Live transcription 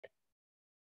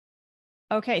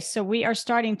Okay, so we are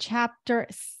starting chapter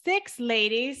 6,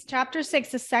 ladies. Chapter 6,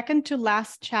 the second to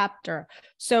last chapter.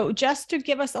 So just to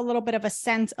give us a little bit of a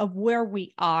sense of where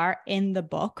we are in the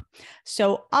book.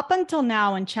 So up until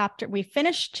now we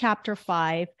finished chapter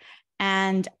 5,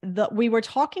 and we were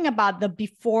talking about the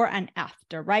before and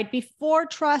after, right? Before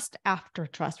trust, after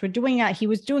trust. He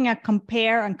was doing a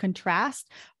compare and contrast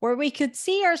where we could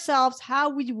see ourselves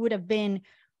how we would have been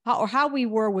how we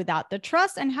were without the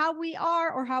trust, and how we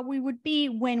are or how we would be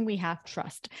when we have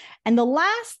trust. And the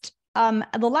last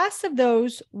of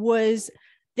those was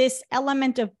this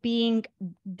element of being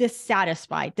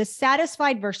dissatisfied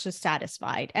versus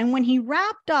satisfied. And when he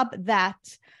wrapped up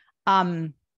that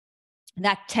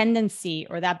tendency,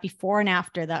 or that before and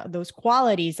after, those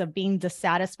qualities of being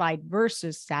dissatisfied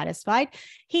versus satisfied,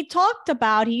 he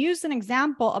used an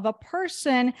example of a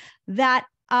person that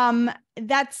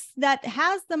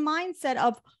has the mindset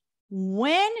of,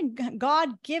 when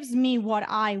God gives me what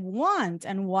I want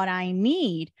and what I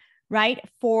need, right,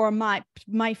 for my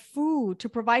food, to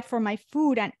provide for my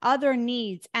food and other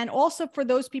needs, and also for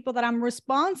those people that I'm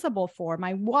responsible for,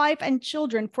 my wife and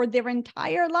children, for their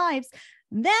entire lives,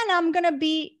 then I'm going to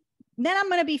be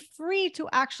free to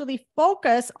actually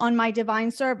focus on my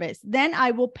divine service. Then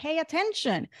I will pay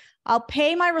attention. I'll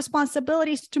pay my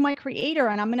responsibilities to my Creator,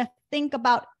 and I'm going to think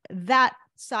about that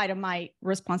side of my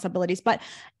responsibilities, but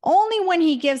only when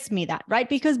he gives me that, right?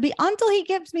 Because until he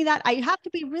gives me that, I have to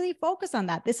be really focused on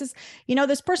that. This is,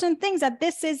 this person thinks that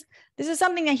this is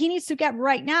something that he needs to get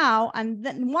right now. And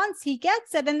then once he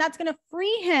gets it, then that's going to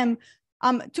free him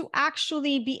to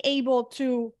actually be able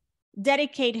to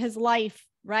dedicate his life,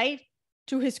 right,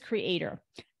 to his Creator.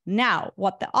 Now,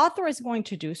 what the author is going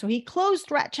to do, so he closed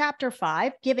chapter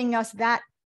 5, giving us that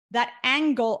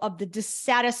angle of the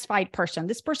dissatisfied person.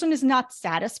 This person is not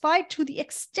satisfied to the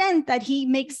extent that he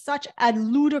makes such a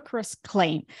ludicrous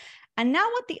claim. And now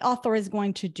what the author is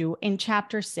going to do in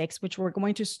chapter 6, which we're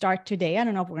going to start today. I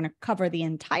don't know if we're going to cover the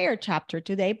entire chapter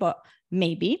today, but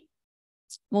maybe.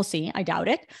 We'll see. I doubt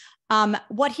it.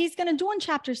 What he's going to do in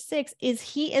chapter 6 is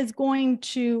he is going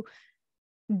to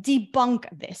debunk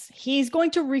this. He's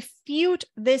going to refute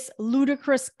this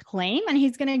ludicrous claim, and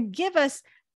he's going to give us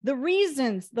the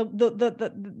reasons,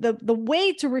 the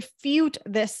way to refute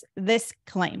this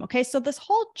claim. Okay, so this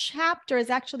whole chapter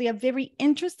is actually a very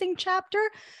interesting chapter.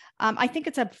 I think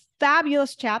it's a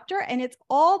fabulous chapter, and it's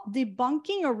all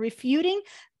debunking or refuting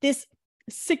this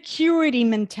security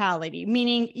mentality,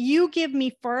 meaning you give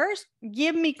me first,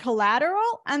 give me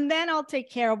collateral, and then I'll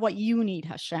take care of what you need,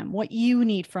 Hashem, what you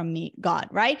need from me, God,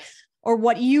 right? Or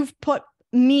what you've put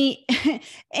me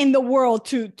in the world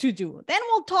to do. Then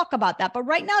we'll talk about that. But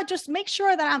right now, just make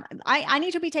sure that I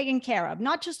need to be taken care of,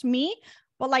 not just me,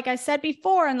 but like I said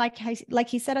before, and like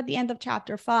he said at the end of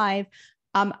chapter 5,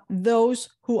 those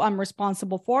who I'm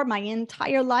responsible for my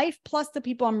entire life, plus the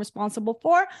people I'm responsible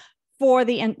for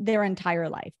their entire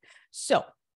life. So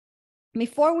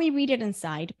before we read it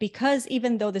inside, because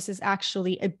even though this is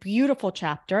actually a beautiful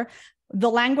chapter, the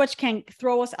language can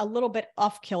throw us a little bit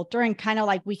off kilter, and kind of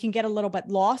like we can get a little bit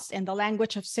lost in the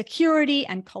language of security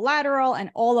and collateral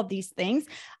and all of these things.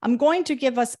 I'm going to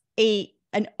give us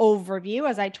an overview,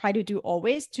 as I try to do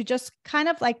always, to just kind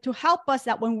of like to help us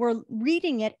that when we're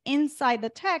reading it inside the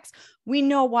text, we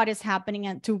know what is happening,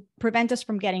 and to prevent us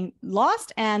from getting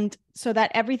lost, and so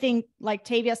that everything, like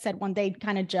Tavia said one day,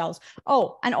 kind of gels.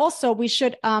 Oh, and also we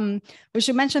should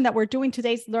mention that we're doing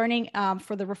today's learning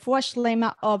for the refuah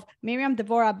shlema of Miriam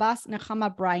Devorah Bas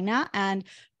Nechama Braina and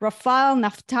Rafael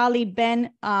Naftali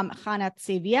Ben Chana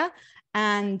Tzivia,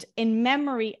 and in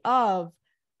memory of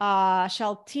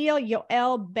Shaltiel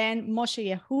Yoel Ben Moshe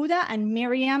Yehuda and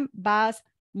Miriam Baz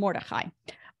Mordechai.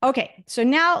 Okay, so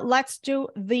now let's do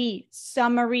the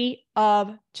summary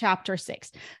of chapter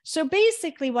 6. So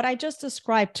basically what I just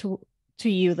described to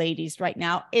you ladies right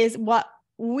now is what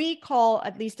we call,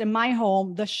 at least in my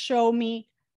home, the show me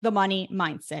the money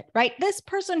mindset, right? This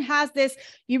person has this,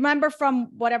 you remember from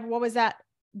what was that?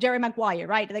 Jerry Maguire,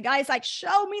 right? The guy's like,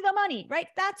 show me the money, right?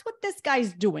 That's what this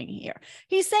guy's doing here.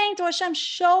 He's saying to Hashem,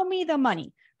 show me the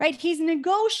money, right? He's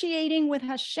negotiating with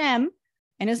Hashem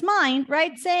in his mind,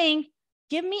 right? Saying,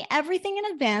 give me everything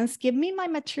in advance, give me my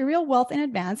material wealth in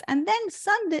advance, and then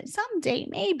someday,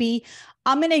 maybe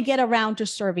I'm going to get around to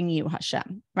serving you,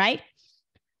 Hashem, right?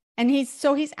 And he's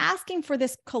asking for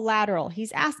this collateral.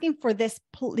 He's asking for this,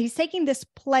 he's taking this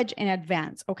pledge in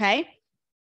advance, okay?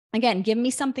 Again, give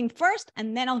me something first,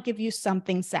 and then I'll give you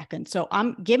something second. So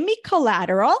give me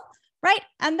collateral, right?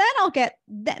 And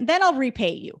then I'll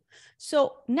repay you.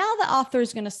 So now the author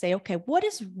is going to say, okay, what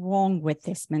is wrong with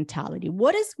this mentality?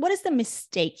 What is the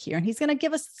mistake here? And he's going to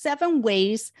give us 7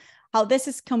 ways how this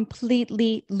is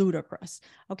completely ludicrous.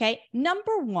 Okay,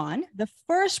 number one, the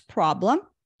first problem.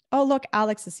 Oh, look,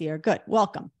 Alex is here. Good,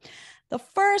 welcome. The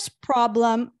first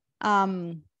problem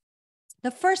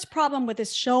with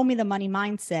this show me the money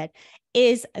mindset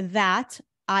is that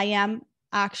I am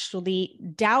actually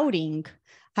doubting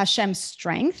Hashem's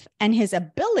strength and his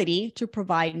ability to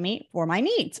provide me for my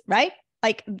needs, right?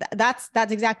 Like that's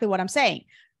exactly what I'm saying,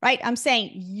 right? I'm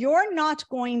saying you're not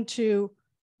going to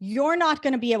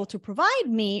be able to provide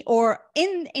me, or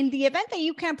in the event that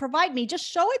you can't provide me, just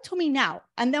show it to me now,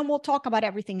 and then we'll talk about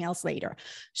everything else later.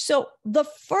 So the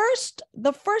first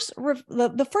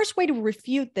way to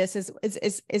refute this is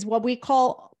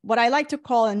what I like to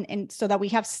call, and so that we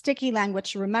have sticky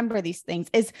language to remember these things,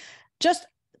 is just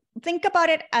think about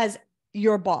it as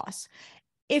your boss.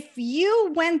 If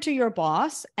you went to your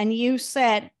boss and you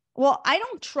said, well, I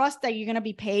don't trust that you're going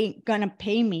to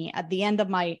pay me at the end of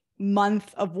my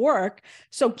month of work,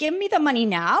 so give me the money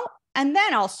now and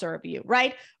then I'll serve you,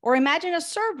 right? Or imagine a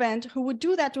servant who would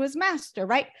do that to his master,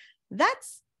 right?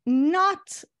 That's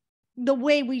not the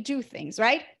way we do things,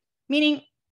 right? Meaning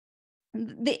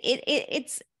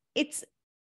it's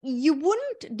you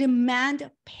wouldn't demand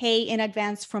pay in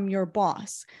advance from your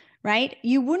boss, right?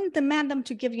 You wouldn't demand them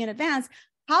to give you in advance.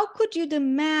 How could you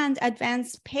demand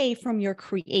advance pay from your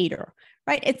creator,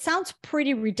 right? It sounds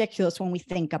pretty ridiculous when we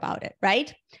think about it,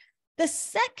 right? The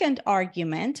second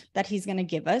argument that he's going to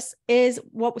give us is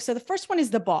so the first one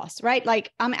is the boss, right?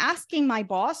 Like I'm asking my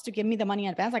boss to give me the money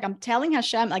in advance. Like I'm telling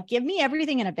Hashem, like, give me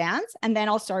everything in advance and then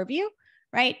I'll serve you,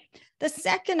 right? The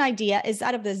second idea is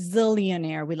that of the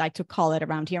zillionaire, we like to call it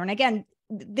around here. And again,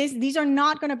 these are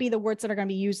not going to be the words that are going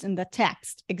to be used in the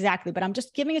text exactly, but I'm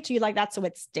just giving it to you like that so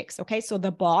it sticks. Okay. So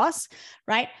the boss,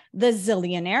 right? The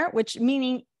zillionaire, which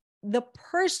meaning the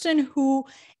person who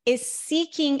is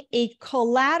seeking a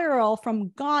collateral from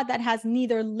God that has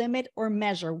neither limit or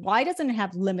measure. Why doesn't it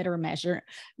have limit or measure?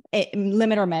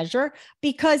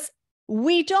 Because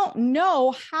we don't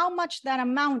know how much that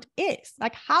amount is.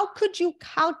 Like, how could you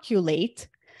calculate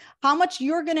how much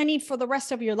you're going to need for the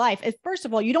rest of your life? If, first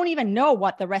of all, you don't even know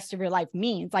what the rest of your life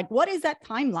means. Like, what is that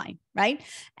timeline, right?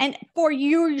 And for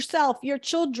you yourself, your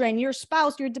children, your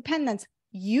spouse, your dependents,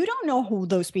 you don't know who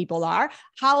those people are,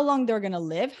 how long they're going to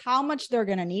live, how much they're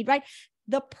going to need, right?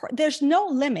 There's no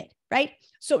limit, right?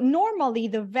 So normally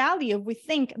we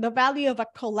think the value of a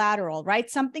collateral, right?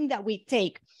 Something that we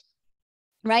take,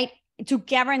 right, to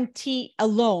guarantee a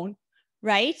loan,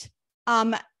 right?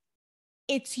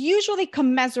 It's usually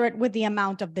commensurate with the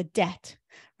amount of the debt,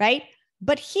 right?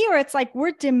 But here it's like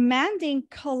we're demanding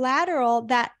collateral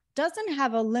that doesn't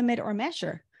have a limit or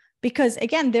measure. Because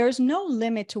again, there's no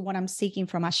limit to what I'm seeking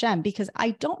from Hashem, because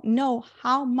I don't know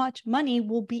how much money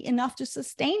will be enough to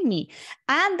sustain me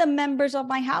and the members of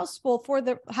my household for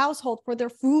their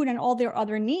food and all their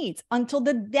other needs until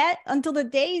the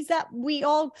days that we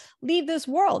all leave this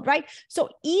world, right? So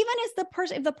even if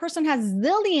the person has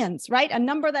zillions, right, a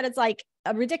number that is like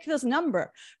a ridiculous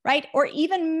number, right, or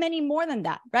even many more than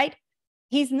that, right,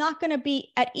 he's not going to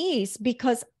be at ease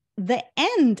because the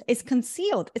end is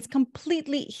concealed. It's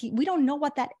completely, we don't know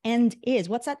what that end is.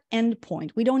 What's that end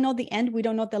point? We don't know the end. We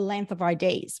don't know the length of our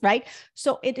days, right?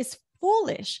 So it is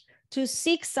foolish to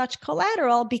seek such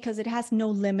collateral because it has no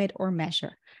limit or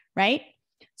measure, right?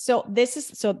 So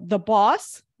the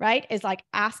boss, right, is like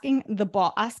asking the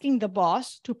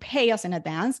boss to pay us in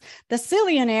advance. The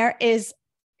zillionaire is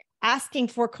asking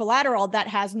for collateral that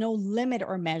has no limit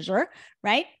or measure,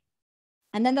 right?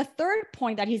 And then the third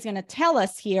point that he's going to tell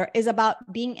us here is about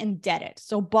being indebted.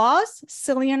 So boss,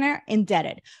 zillionaire,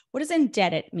 indebted. What does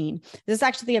indebted mean? This is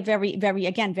actually a very, very,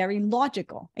 again, very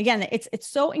logical. Again, it's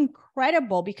so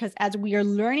incredible because as we are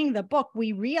learning the book,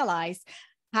 we realize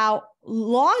how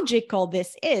logical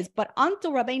this is. But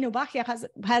until Rabbeinu Bachya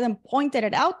hasn't pointed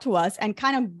it out to us and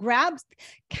kind of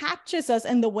catches us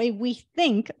in the way we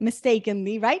think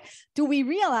mistakenly, right? Do we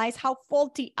realize how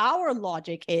faulty our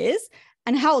logic is?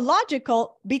 And how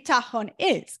logical bitachon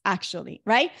is actually,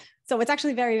 right? So it's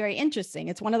actually very, very interesting.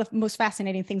 It's one of the most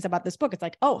fascinating things about this book. It's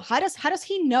like, oh, how does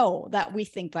he know that we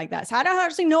think like that? How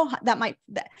does he know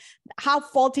how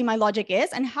faulty my logic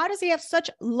is? And how does he have such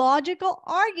logical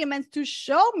arguments to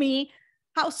show me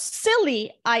how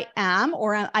silly I am,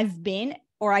 or I've been,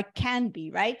 or I can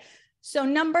be, right? So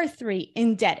number 3,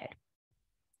 indebted.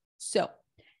 So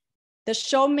the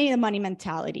show me the money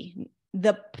mentality.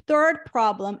 The third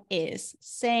problem is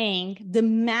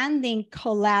demanding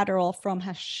collateral from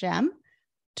Hashem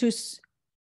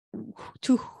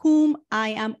to whom I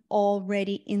am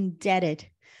already indebted.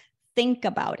 Think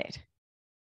about it.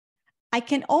 I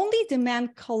can only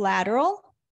demand collateral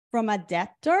from a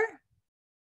debtor,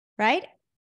 right?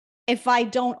 if I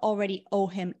don't already owe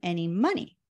him any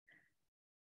money?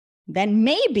 Then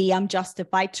maybe I'm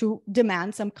justified to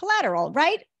demand some collateral,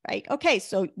 right? Right. Okay.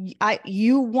 So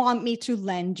you want me to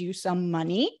lend you some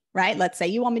money, right? Let's say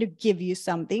you want me to give you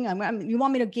something. You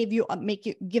want me to give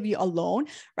you a loan,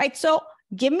 right? So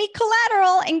give me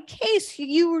collateral in case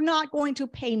you're not going to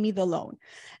pay me the loan.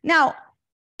 Now,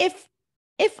 if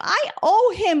I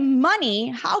owe him money,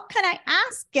 how can I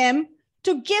ask him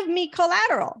to give me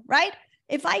collateral, right?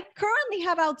 If I currently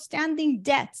have outstanding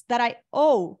debts that I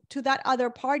owe to that other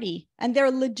party and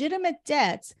they're legitimate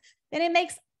debts, then it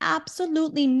makes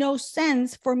absolutely no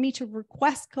sense for me to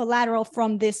request collateral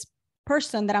from this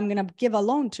person that I'm going to give a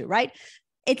loan to, right?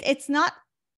 It's not,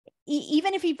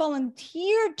 even if he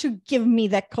volunteered to give me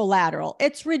the collateral,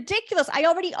 it's ridiculous. I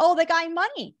already owe the guy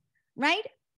money, right?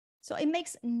 So it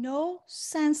makes no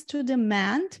sense to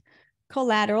demand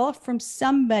collateral from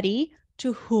somebody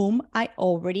to whom I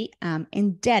already am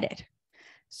indebted.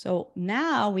 So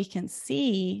now we can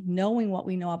see, knowing what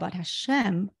we know about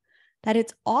Hashem, that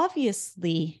it's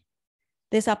obviously,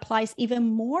 this applies even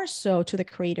more so to the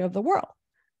creator of the world,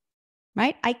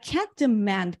 right? I can't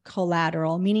demand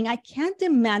collateral, meaning I can't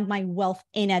demand my wealth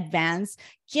in advance.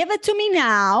 Give it to me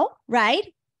now,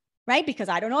 right? Right? Because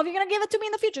I don't know if you're going to give it to me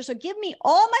in the future. So give me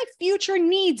all my future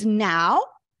needs now,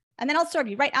 and then I'll serve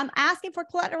you, right? I'm asking for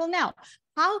collateral now.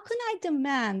 How can I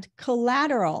demand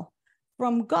collateral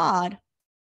from God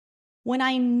when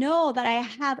I know that I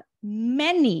have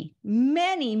many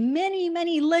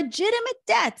legitimate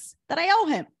debts that I owe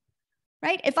him,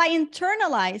 right? If I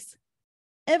internalize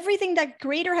everything that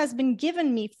Creator has been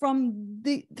given me from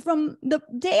the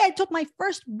day I took my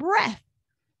first breath,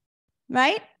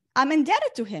 right? I'm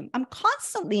indebted to him. I'm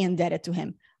constantly indebted to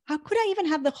him. How could I even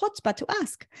have the chutzpah to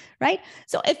ask, right?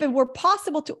 So if it were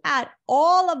possible to add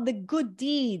all of the good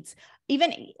deeds,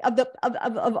 even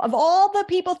of all the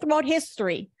people throughout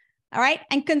history, all right,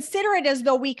 and consider it as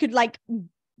though we could gather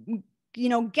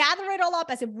it all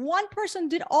up as if one person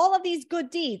did all of these good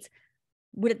deeds,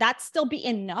 would that still be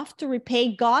enough to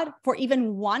repay God for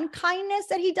even one kindness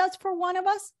that he does for one of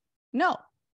us? No,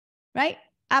 right?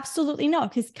 Absolutely no.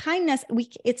 His kindness,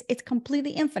 it's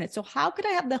completely infinite. So how could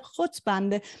I have the chutzpah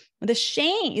and the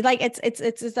shame? Like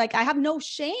it's like I have no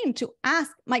shame to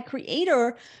ask my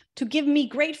Creator to give me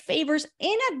great favors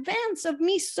in advance of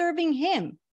me serving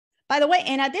him. By the way,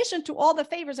 in addition to all the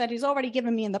favors that he's already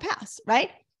given me in the past, right?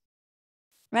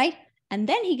 Right? And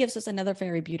then he gives us another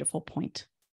very beautiful point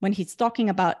when he's talking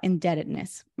about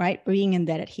indebtedness, right? Being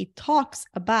indebted. He talks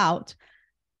about,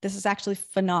 this is actually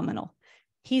phenomenal.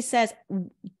 He says,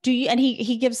 do you, and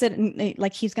he gives it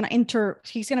like he's going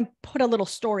to put a little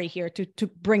story here to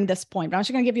bring this point. But I'm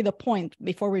just going to give you the point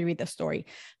before we read the story.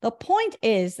 The point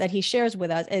is that he shares with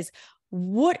us is,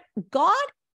 would God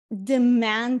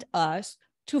demand us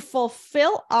to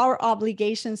fulfill our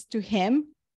obligations to him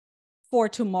for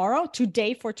tomorrow,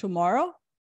 today for tomorrow?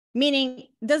 Meaning,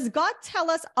 does God tell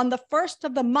us on the first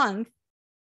of the month,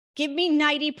 give me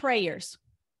 90 prayers,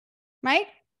 right?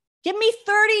 Give me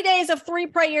 30 days of 3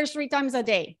 prayers 3 times a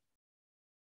day.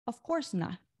 Of course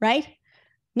not, right?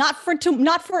 Not for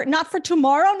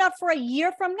tomorrow, not for a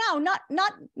year from now,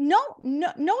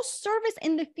 no service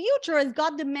in the future is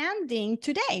God demanding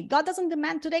today. God doesn't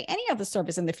demand today any of the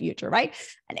service in the future, right?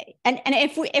 And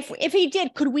if he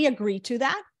did, could we agree to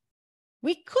that?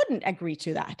 We couldn't agree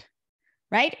to that,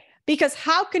 right? Because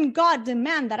how can God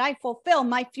demand that I fulfill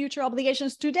my future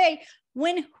obligations today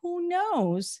when who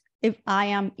knows if I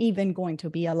am even going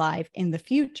to be alive in the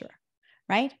future,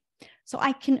 right? So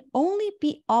I can only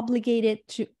be obligated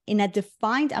to in a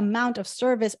defined amount of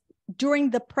service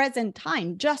during the present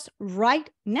time, just right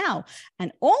now.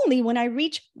 And only when I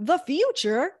reach the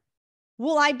future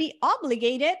will I be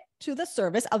obligated to the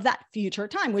service of that future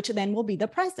time, which then will be the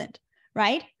present,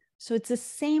 right? So it's the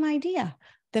same idea.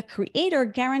 The Creator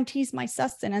guarantees my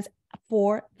sustenance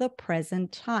for the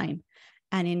present time.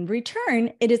 And in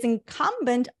return, it is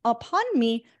incumbent upon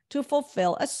me to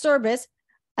fulfill a service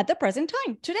at the present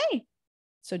time, today.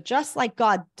 So just like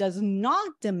God does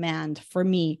not demand for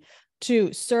me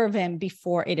to serve him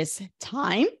before it is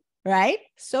time, right?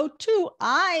 So too,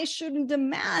 I shouldn't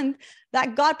demand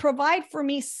that God provide for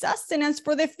me sustenance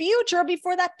for the future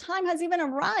before that time has even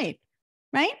arrived,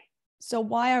 right? So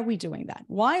why are we doing that?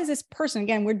 Why is this person,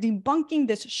 again, we're debunking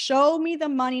this show me the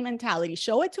money mentality.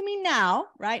 Show it to me now,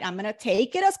 right? I'm going to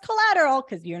take it as collateral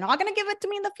because you're not going to give it to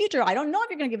me in the future. I don't know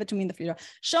if you're going to give it to me in the future.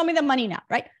 Show me the money now,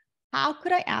 right? How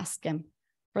could I ask him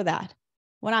for that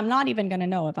when I'm not even going to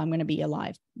know if I'm going to be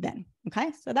alive then?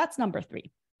 Okay, so that's number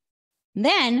 3.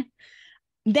 Then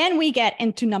we get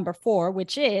into number 4,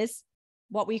 which is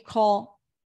what we call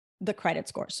the credit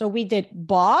score. So we did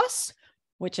boss,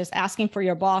 which is asking for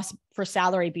your boss for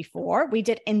salary before. We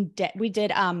did in debt. We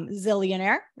did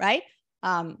zillionaire, right?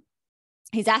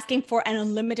 He's asking for an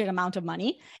unlimited amount of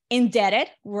money. Indebted,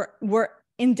 we're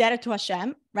indebted to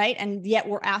Hashem, right? And yet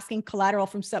we're asking collateral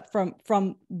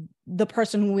from the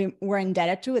person who we're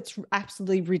indebted to. It's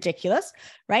absolutely ridiculous,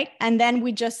 right? And then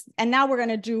now we're going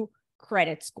to do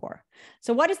credit score.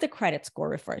 So what does the credit score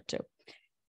refer to?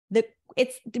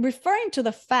 It's referring to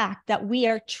the fact that we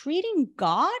are treating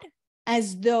God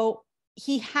as though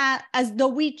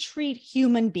we treat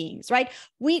human beings, right?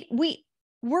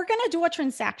 We're going to do a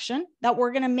transaction that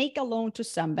we're going to make a loan to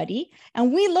somebody,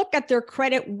 and we look at their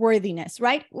credit worthiness,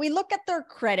 right? We look at their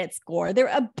credit score, their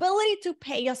ability to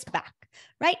pay us back,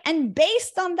 right? And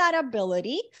based on that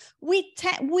ability, we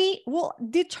will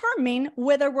determine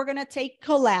whether we're going to take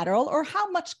collateral or how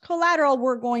much collateral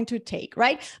we're going to take,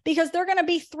 right? Because there are going to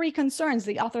be three concerns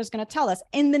the author is going to tell us.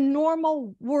 In the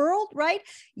normal world, right?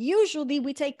 Usually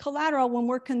we take collateral when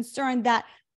we're concerned that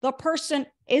the person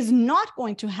is not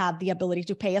going to have the ability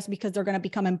to pay us because they're going to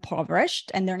become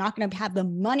impoverished and they're not going to have the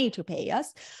money to pay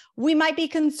us. We might be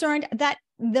concerned that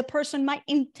the person might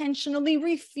intentionally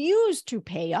refuse to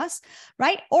pay us,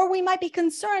 right? Or we might be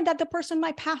concerned that the person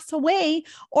might pass away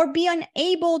or be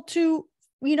unable to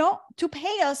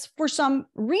pay us for some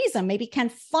reason, maybe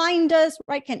can't find us,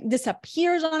 right?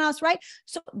 Disappears on us, right?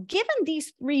 So given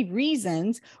these three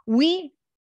reasons, we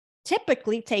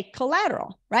typically take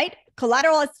collateral, right?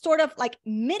 Collateral is sort of like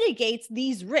mitigates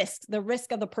these risks, the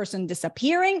risk of the person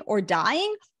disappearing or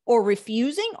dying or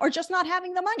refusing or just not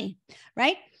having the money,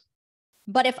 right?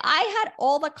 But if I had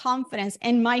all the confidence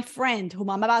in my friend whom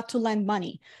I'm about to lend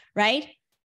money, right?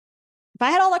 If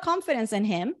I had all the confidence in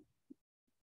him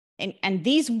and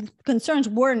these concerns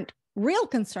weren't real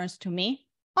concerns to me,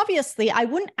 obviously I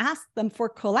wouldn't ask them for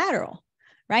collateral,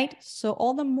 right? So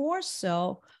all the more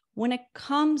so when it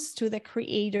comes to the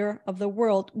creator of the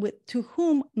world, to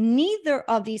whom neither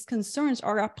of these concerns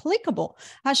are applicable.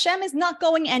 Hashem is not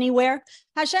going anywhere.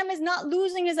 Hashem is not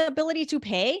losing his ability to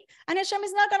pay, and Hashem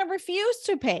is not going to refuse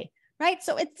to pay, right?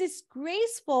 So it's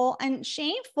disgraceful and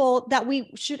shameful that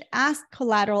we should ask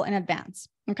collateral in advance,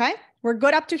 okay? We're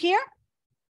good up to here?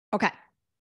 Okay.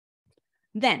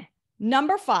 Then,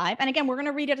 number 5, and again, we're going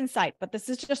to read it in sight, but this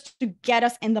is just to get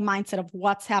us in the mindset of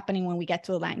what's happening when we get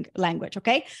to the language,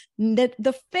 okay?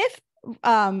 The fifth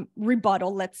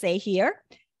rebuttal, let's say here,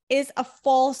 is a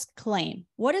false claim.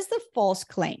 What is the false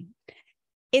claim?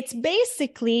 It's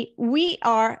basically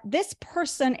this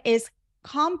person is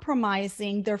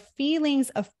compromising their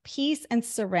feelings of peace and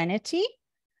serenity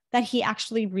that he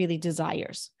actually really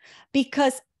desires,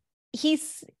 because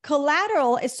his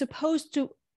collateral is supposed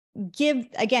to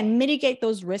mitigate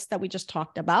those risks that we just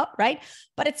talked about, right?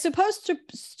 But it's supposed to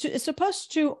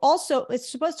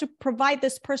provide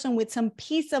this person with some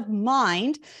peace of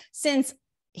mind, since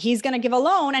he's going to give a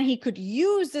loan and he could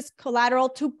use this collateral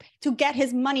to get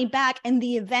his money back in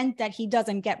the event that he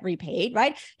doesn't get repaid,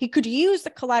 right? He could use the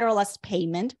collateral as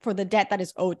payment for the debt that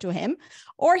is owed to him,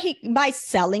 or by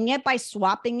selling it, by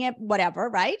swapping it, whatever,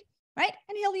 right?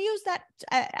 And he'll use that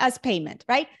as payment,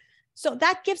 right? So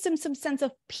that gives him some sense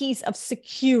of peace, of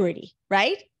security,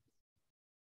 right?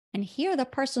 And here the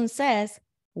person says,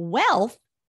 wealth,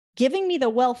 giving me the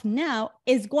wealth now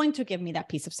is going to give me that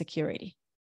peace of security.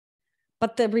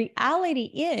 But the reality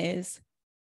is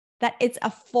that it's a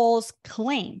false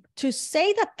claim. To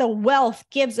say that the wealth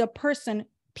gives a person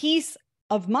peace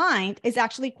of mind is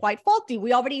actually quite faulty.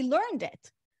 We already learned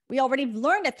it. We already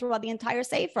learned it throughout the entire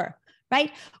Sefer,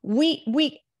 right?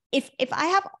 If I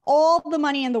have all the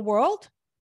money in the world,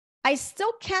 I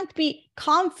still can't be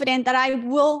confident that I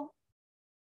will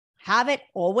have it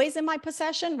always in my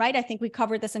possession, right? I think we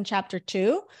covered this in chapter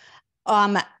 2.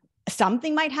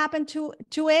 Something might happen to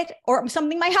it, or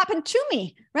something might happen to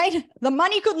me, right? The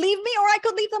money could leave me, or I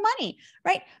could leave the money,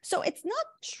 right? So it's not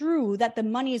true that the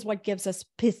money is what gives us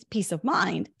peace of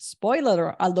mind.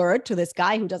 Spoiler alert to this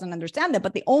guy who doesn't understand that,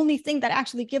 but the only thing that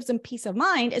actually gives him peace of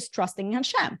mind is trusting in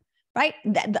Hashem. Right?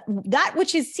 That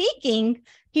which he's seeking,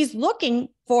 he's looking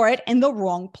for it in the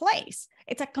wrong place.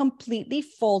 It's a completely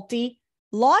faulty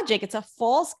logic. It's a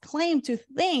false claim to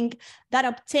think that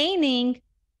obtaining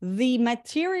the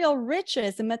material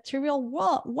riches, the material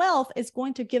wealth is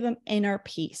going to give him inner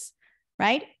peace,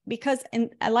 right? Because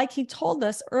like he told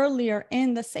us earlier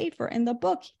in the Sefer, in the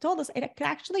book, he told us it could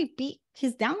actually be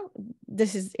his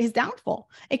downfall.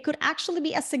 It could actually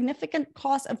be a significant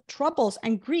cause of troubles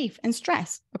and grief and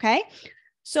stress, okay?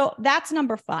 So that's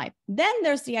number 5. Then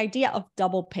there's the idea of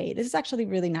double pay. This is actually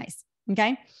really nice,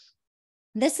 okay?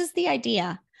 This is the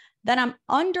idea that I'm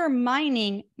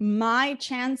undermining my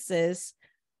chances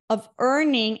of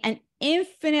earning an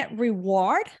infinite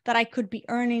reward that I could be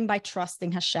earning by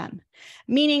trusting Hashem.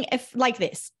 Meaning, if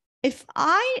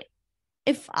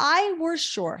I were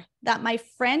sure that my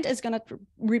friend is going to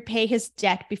repay his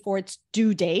debt before its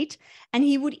due date, and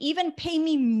he would even pay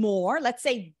me more, let's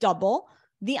say double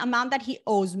the amount that he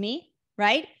owes me,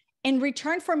 right? In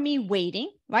return for me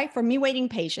waiting, right? For me waiting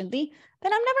patiently,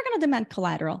 then I'm never going to demand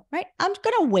collateral, right? I'm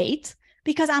going to wait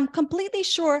because I'm completely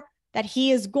sure that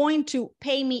he is going to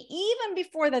pay me even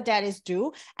before the debt is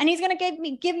due, and he's going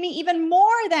to give me even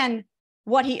more than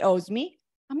what he owes me.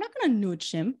 I'm not going to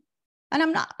nudge him, and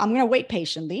I'm going to wait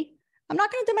patiently. I'm not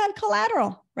going to demand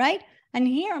collateral, right? And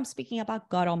here I'm speaking about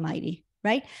God Almighty,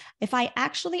 right? If I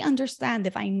actually understand,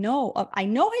 if I know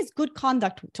his good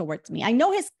conduct towards me, I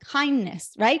know his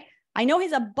kindness, right? I know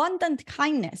his abundant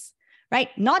kindness, right?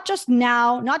 Not just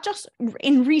now, not just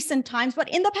in recent times, but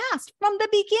in the past, from the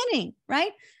beginning,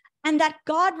 right? And that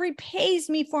God repays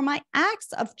me for my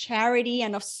acts of charity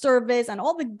and of service and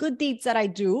all the good deeds that I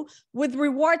do with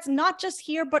rewards, not just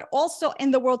here, but also in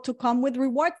the world to come, with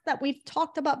rewards that we've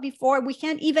talked about before. We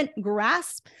can't even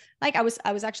grasp. Like I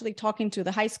was actually talking to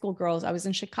the high school girls. I was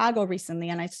in Chicago recently,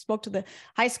 and I spoke to the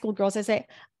high school girls.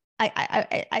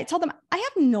 I told them, I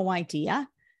have no idea,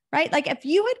 right? Like if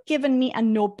you had given me a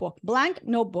notebook, blank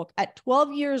notebook at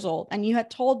 12 years old, and you had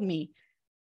told me,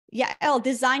 Yael,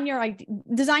 design your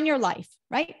life,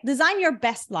 right? Design your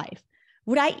best life.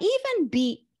 Would I even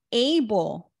be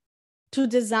able to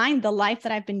design the life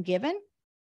that I've been given?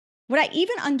 Would I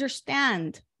even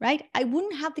understand, right? I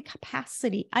wouldn't have the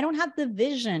capacity. I don't have the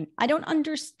vision. I don't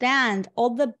understand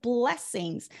all the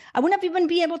blessings. I wouldn't even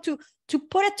be able to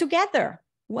put it together.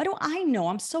 What do I know?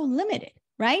 I'm so limited,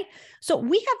 right? So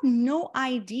we have no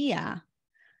idea,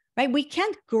 right? We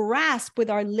can't grasp with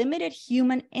our limited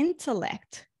human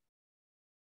intellect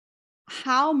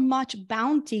how much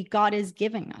bounty God is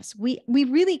giving us. We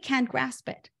really can't grasp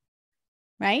it,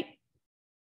 right?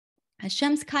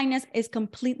 Hashem's kindness is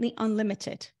completely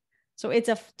unlimited. So it's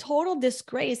a total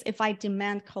disgrace if I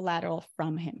demand collateral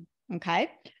from him,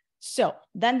 okay? So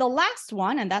then the last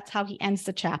one, and that's how he ends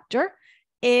the chapter,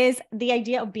 is the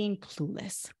idea of being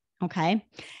clueless, okay?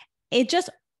 It just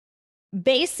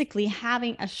basically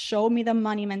having a show me the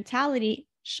money mentality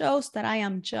shows that I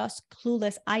am just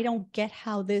clueless. I don't get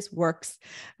how this works,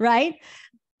 right?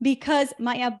 Because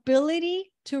my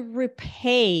ability to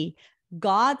repay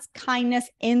God's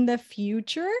kindness in the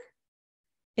future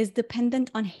is dependent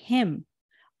on him,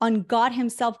 on God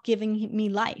himself giving me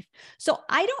life. So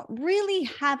I don't really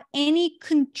have any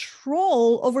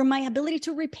control over my ability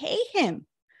to repay him.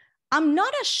 I'm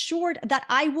not assured that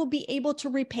I will be able to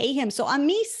repay him. So I'm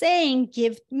me saying,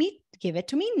 give it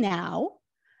to me now,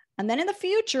 and then in the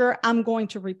future, I'm going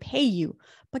to repay you.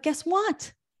 But guess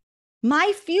what?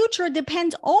 My future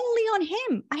depends only on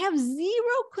him. I have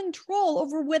zero control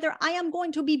over whether I am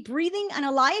going to be breathing and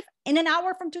alive in an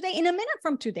hour from today, in a minute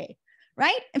from today,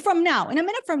 right? And from now, in a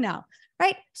minute from now,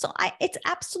 right? So it's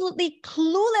absolutely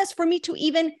clueless for me to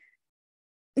even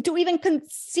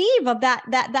conceive of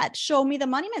that show me the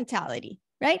money mentality,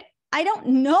 right? I don't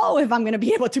know if I'm going to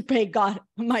be able to pay God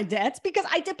my debts because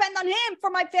I depend on him for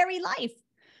my very life,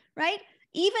 right?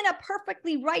 Even a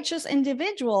perfectly righteous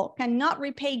individual cannot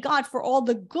repay God for all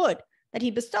the good that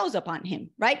he bestows upon him,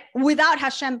 right? Without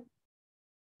Hashem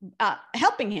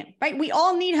helping him, right? We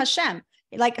all need Hashem.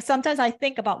 Like sometimes I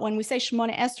think about when we say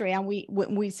Shemona Esrei and we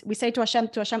say to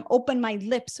Hashem, open my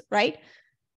lips, right?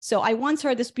 So I once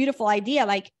heard this beautiful idea,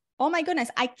 like, oh my goodness,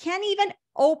 I can't even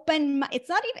open it's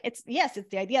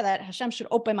the idea that Hashem should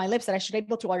open my lips, that I should be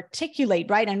able to articulate,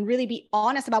 right? And really be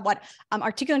honest about what I'm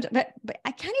articulating, but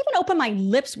I can't even open my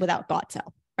lips without God's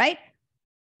help, right?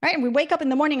 Right? And we wake up in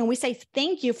the morning and we say,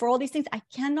 thank you for all these things. I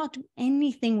cannot do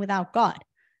anything without God,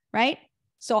 right?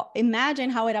 So imagine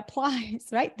how it applies,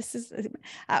 right? This is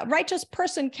a righteous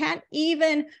person can't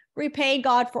even repay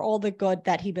God for all the good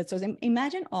that he bestows.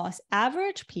 Imagine us,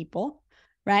 average people,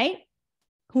 right?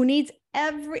 Who needs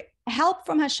every help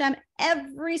from Hashem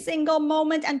every single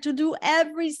moment and to do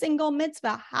every single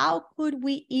mitzvah. How could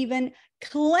we even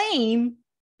claim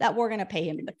that we're going to pay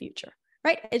him in the future,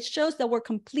 right? It shows that we're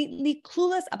completely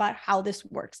clueless about how this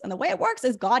works. And the way it works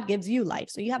is God gives you life.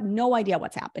 So you have no idea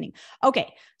what's happening.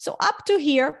 Okay, so up to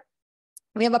here,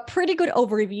 we have a pretty good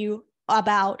overview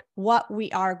about what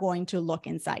we are going to look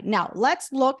inside. Now,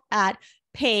 let's look at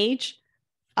the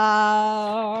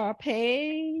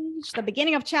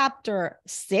beginning of chapter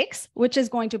 6, which is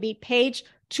going to be page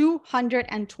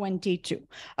 222.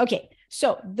 Okay,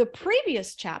 so the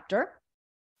previous chapter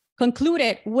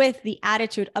concluded with the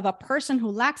attitude of a person who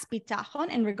lacks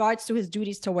bitachon in regards to his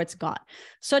duties towards God.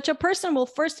 Such a person will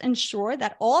first ensure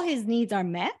that all his needs are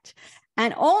met,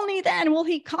 and only then will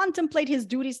he contemplate his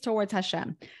duties towards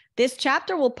Hashem. This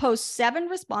chapter will post 7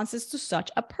 responses to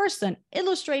such a person,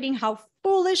 illustrating how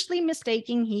foolishly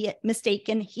mistaken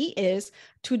he is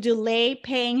to delay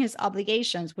paying his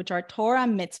obligations, which are Torah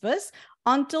mitzvahs,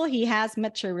 until he has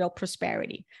material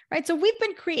prosperity, right? So we've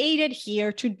been created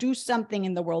here to do something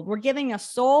in the world. We're giving a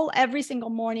soul every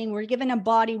single morning. We're giving a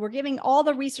body. We're giving all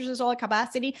the resources, all the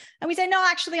capacity. And we say, no,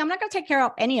 actually, I'm not going to take care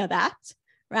of any of that,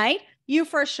 right? You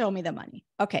first show me the money.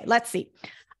 Okay, let's see.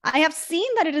 I have seen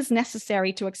that it is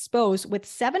necessary to expose with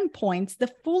 7 points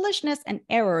the foolishness and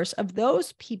errors of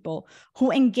those people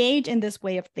who engage in this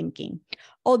way of thinking.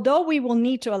 Although we will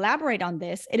need to elaborate on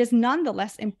this, it is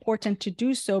nonetheless important to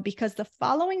do so because the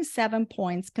following 7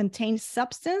 points contain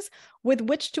substance with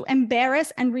which to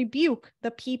embarrass and rebuke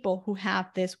the people who have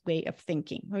this way of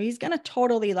thinking. So he's going to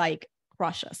totally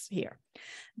crush us here.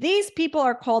 These people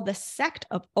are called the sect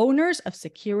of owners of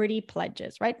security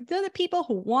pledges, right? They're the people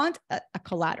who want a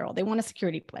collateral. They want a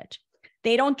security pledge.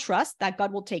 They don't trust that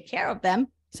God will take care of them,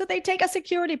 so they take a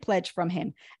security pledge from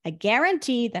him, a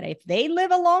guarantee that if they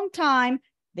live a long time,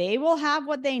 they will have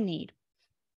what they need.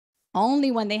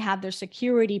 Only when they have their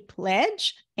security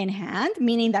pledge in hand,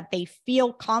 meaning that they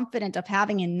feel confident of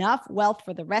having enough wealth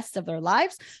for the rest of their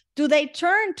lives, do they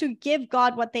turn to give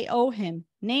God what they owe him,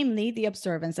 namely the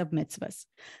observance of mitzvahs.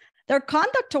 Their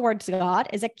conduct towards God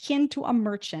is akin to a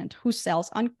merchant who sells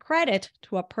on credit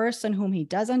to a person whom he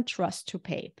doesn't trust to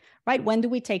pay, right? When do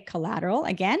we take collateral?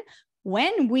 Again,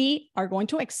 when we are going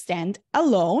to extend a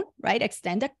loan, right?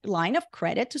 Extend a line of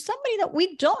credit to somebody that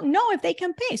we don't know if they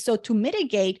can pay. So to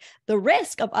mitigate the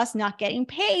risk of us not getting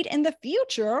paid in the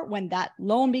future, when that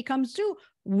loan becomes due,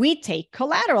 we take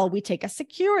collateral, we take a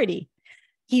security.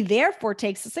 He therefore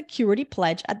takes a security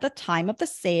pledge at the time of the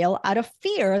sale out of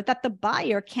fear that the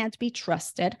buyer can't be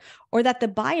trusted or that the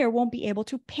buyer won't be able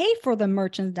to pay for the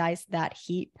merchandise that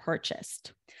he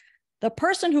purchased. The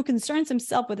person who concerns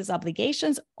himself with his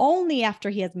obligations only after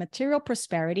he has material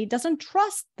prosperity doesn't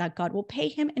trust that God will pay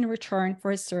him in return for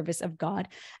his service of God,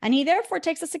 and he therefore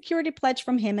takes a security pledge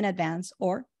from him in advance,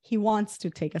 or he wants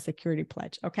to take a security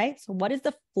pledge, okay? So what is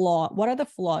the flaw? What are the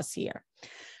flaws here?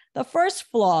 The first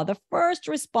flaw, the first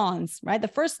response, right? The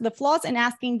flaws in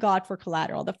asking God for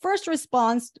collateral. The first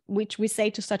response, which we say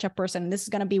to such a person, and this is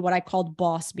going to be what I called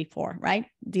boss before, right?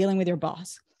 Dealing with your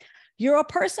boss. You're a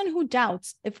person who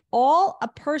doubts if all a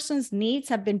person's needs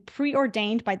have been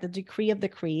preordained by the decree of the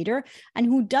Creator and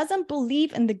who doesn't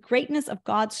believe in the greatness of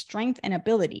God's strength and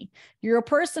ability. You're a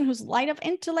person whose light of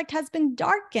intellect has been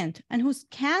darkened and whose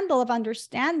candle of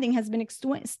understanding has been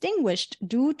extinguished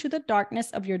due to the darkness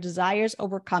of your desires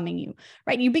overcoming you,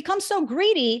 right? You become so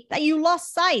greedy that you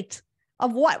lost sight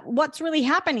of what's really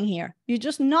happening here. You're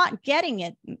just not getting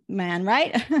it, man,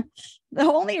 right? The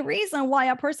only reason why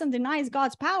a person denies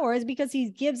God's power is because he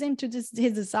gives in to his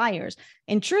desires.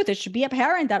 In truth, it should be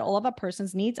apparent that all of a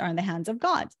person's needs are in the hands of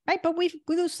God, right? But we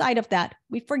lose sight of that.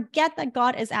 We forget that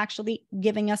God is actually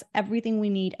giving us everything we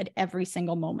need at every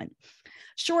single moment.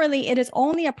 Surely it is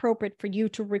only appropriate for you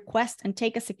to request and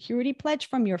take a security pledge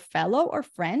from your fellow or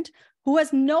friend who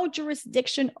has no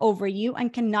jurisdiction over you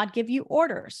and cannot give you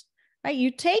orders. Right?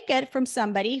 You take it from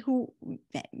somebody who's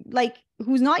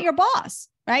not your boss,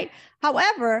 right?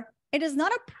 However, it is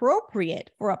not appropriate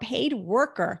for a paid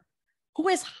worker who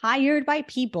is hired by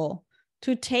people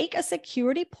to take a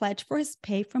security pledge for his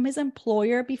pay from his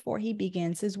employer before he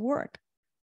begins his work.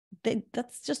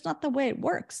 That's just not the way it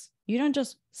works. You don't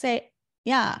just say,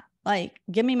 yeah,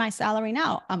 give me my salary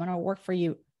now. I'm going to work for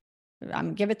you.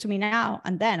 Give it to me now,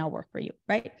 and then I'll work for you,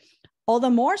 right? All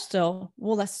the more so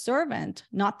will a servant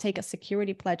not take a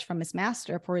security pledge from his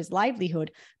master for his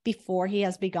livelihood before he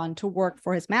has begun to work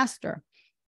for his master.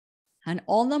 And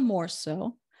all the more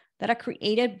so that a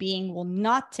created being will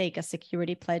not take a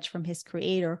security pledge from his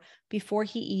creator before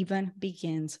he even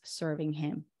begins serving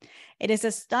him. It is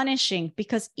astonishing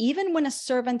because even when a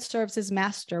servant serves his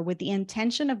master with the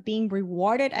intention of being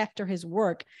rewarded after his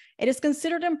work, it is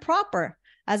considered improper.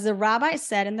 As the rabbi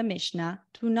said in the Mishnah,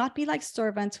 do not be like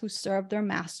servants who serve their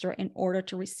master in order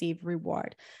to receive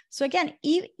reward. So again,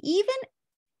 even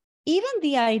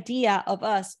the idea of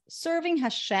us serving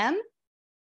Hashem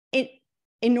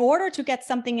in order to get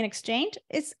something in exchange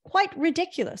is quite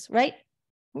ridiculous, right?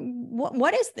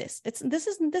 What is this? This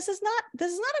is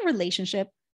not a relationship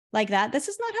like that. This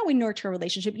is not how we nurture a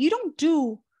relationship. You don't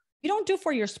do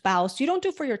for your spouse. You don't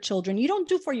do for your children. You don't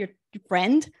do for your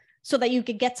friend so that you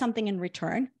could get something in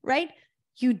return, right?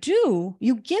 You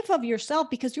give of yourself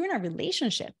because you're in a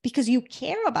relationship, because you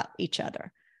care about each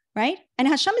other, right? And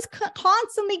Hashem is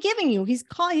constantly giving you. He's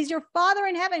your Father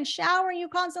in heaven, showering you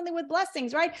constantly with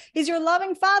blessings, right? He's your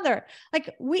loving Father.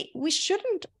 Like we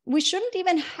shouldn't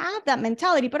even have that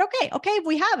mentality. But okay,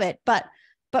 we have it. But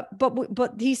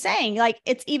he's saying, like,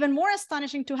 it's even more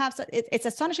astonishing to have. It's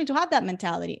astonishing to have that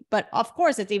mentality. But of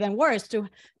course, it's even worse to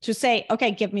say,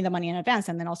 okay, give me the money in advance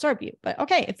and then I'll serve you. But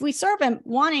okay, if we serve him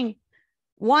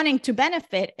wanting to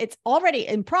benefit, it's already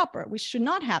improper. We should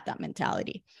not have that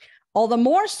mentality. All the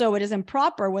more so it is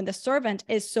improper when the servant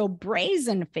is so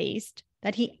brazen-faced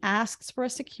that he asks for a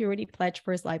security pledge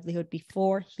for his livelihood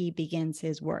before he begins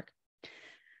his work.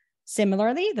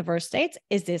 Similarly, the verse states,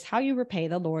 is this how you repay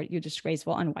the Lord, you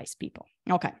disgraceful, unwise people?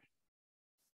 Okay.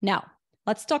 Now,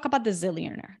 let's talk about the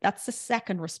zillionaire. That's the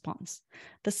second response.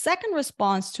 The second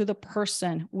response to the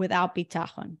person without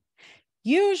bitachon.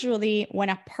 Usually, when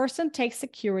a person takes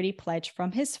security pledge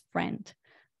from his friend,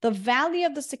 the value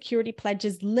of the security pledge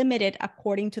is limited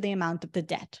according to the amount of the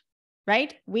debt,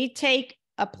 right? We take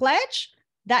a pledge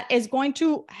that is going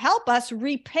to help us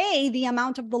repay the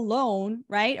amount of the loan,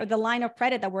 right? Or the line of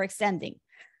credit that we're extending.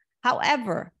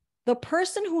 However, the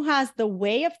person who has the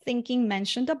way of thinking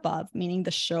mentioned above, meaning the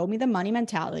show me the money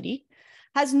mentality,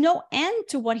 has no end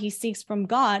to what he seeks from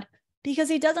God because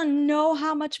he doesn't know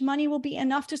how much money will be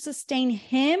enough to sustain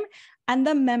him and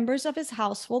the members of his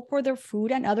household for their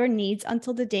food and other needs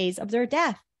until the days of their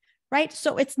death, right?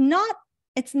 So it's not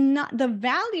the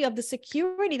value of the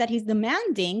security that he's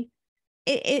demanding.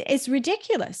 It's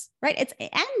ridiculous, right? It's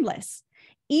endless.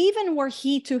 Even were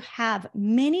he to have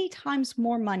many times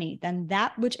more money than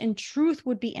that which in truth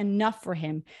would be enough for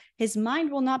him, his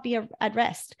mind will not be at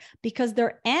rest because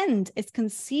their end is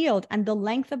concealed and the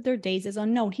length of their days is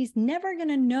unknown. He's never going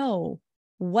to know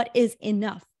what is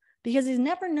enough because he's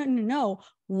never going to know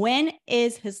when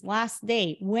is his last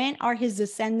day, when are his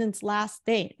descendants' last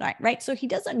day, right? So he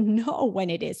doesn't know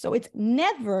when it is. So it's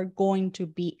never going to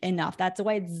be enough. That's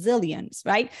why it's zillions,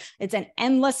 right? It's an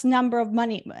endless amount of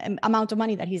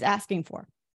money that he's asking for.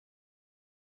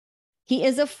 He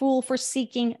is a fool for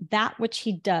seeking that which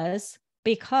he does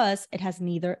because it has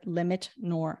neither limit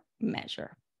nor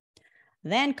measure.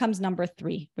 Then comes number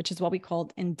 3, which is what we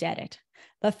called indebted.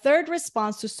 The third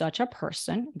response to such a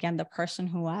person, again, the person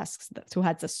who has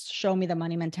the show me the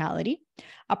money mentality,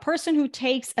 a person who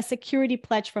takes a security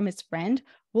pledge from his friend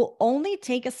will only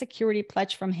take a security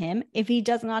pledge from him if he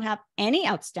does not have any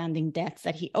outstanding debts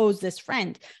that he owes this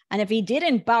friend, and if he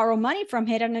didn't borrow money from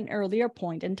him at an earlier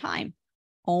point in time.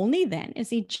 Only then is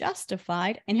he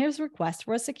justified in his request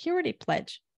for a security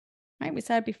pledge. Right? We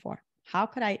said it before. How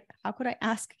could I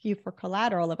ask you for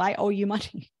collateral if I owe you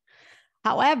money?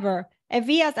 However, if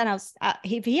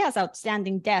he has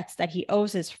outstanding debts that he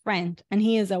owes his friend, and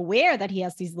he is aware that he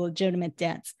has these legitimate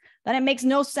debts, then it makes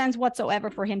no sense whatsoever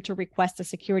for him to request a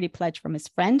security pledge from his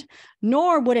friend,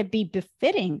 nor would it be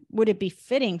fitting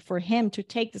for him to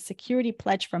take the security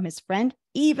pledge from his friend,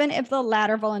 even if the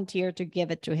latter volunteered to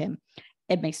give it to him.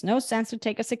 It makes no sense to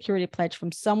take a security pledge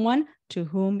from someone to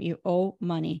whom you owe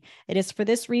money. It is for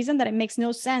this reason that it makes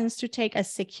no sense to take a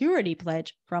security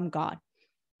pledge from God.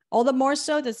 All the more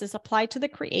so does this apply to the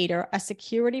Creator. A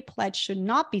security pledge should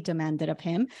not be demanded of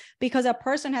him because a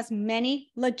person has many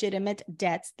legitimate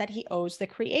debts that he owes the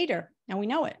Creator. And we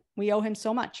know it. We owe him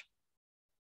so much.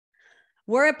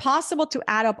 Were it possible to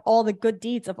add up all the good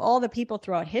deeds of all the people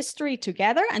throughout history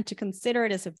together and to consider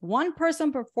it as if one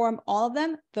person performed all of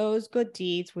them, those good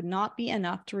deeds would not be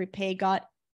enough to repay God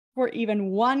for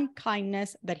even one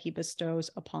kindness that he bestows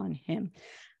upon him.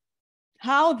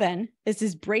 How then is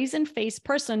this brazen-faced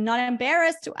person not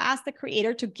embarrassed to ask the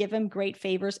Creator to give him great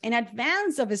favors in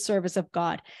advance of his service of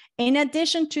God, in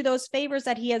addition to those favors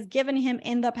that he has given him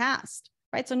in the past?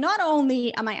 Right. So not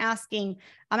only am I asking,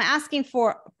 I'm asking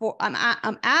for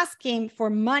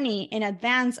money in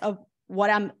advance of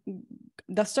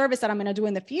the service that I'm going to do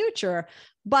in the future,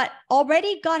 but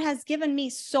already God has given me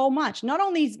so much. Not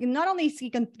only is he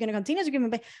going to continue to give me,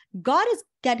 but God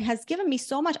has given me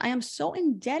so much. I am so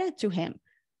indebted to him.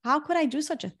 How could I do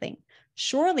such a thing?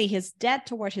 Surely his debt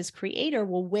toward his Creator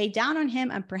will weigh down on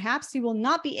him, and perhaps he will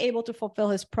not be able to fulfill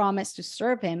his promise to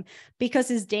serve him because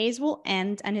his days will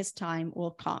end and his time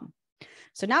will come.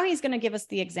 So now he's going to give us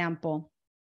the example,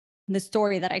 the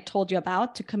story that I told you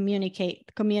about to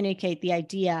communicate the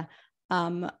idea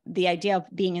of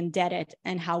being indebted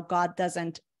and how God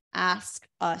doesn't ask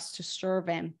us to serve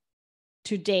him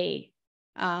today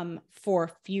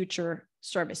for future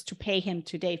service, to pay him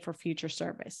today for future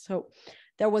service. So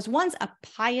there was once a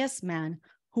pious man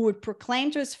who would proclaim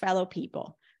to his fellow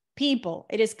people, people,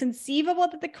 it is conceivable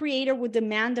that the Creator would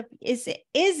demand of, is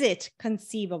it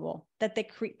conceivable that the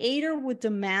Creator would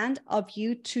demand of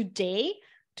you today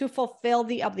to fulfill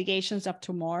the obligations of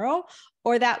tomorrow,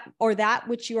 or that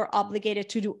which you are obligated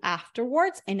to do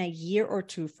afterwards in a year or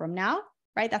two from now,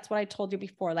 right? That's what I told you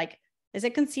before. Like, is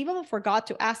it conceivable for God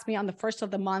to ask me on the first of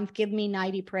the month, give me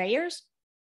 90 prayers,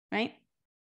 right?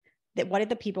 What did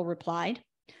the people reply?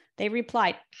 They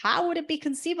replied, how would it be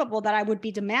conceivable that it would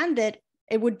be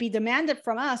demanded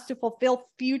from us to fulfill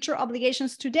future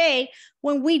obligations today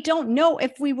when we don't know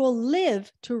if we will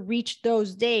live to reach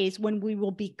those days when we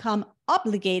will become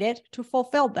obligated to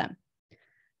fulfill them.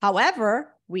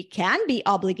 However, we can be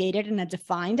obligated in a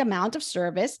defined amount of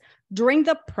service during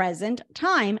the present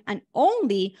time, and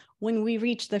only when we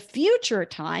reach the future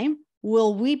time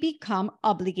will we become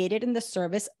obligated in the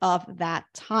service of that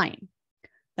time.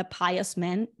 The pious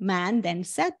man then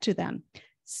said to them,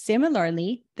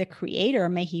 similarly, the Creator,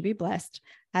 may he be blessed,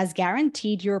 has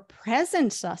guaranteed your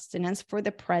present sustenance for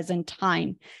the present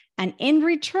time. And in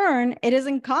return, it is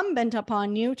incumbent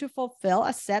upon you to fulfill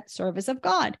a set service of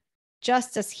God.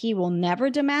 Just as he will never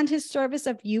demand his service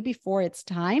of you before its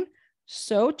time,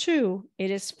 so too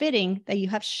it is fitting that you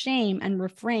have shame and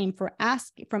refrain from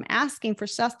asking for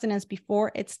sustenance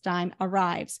before its time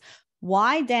arrives.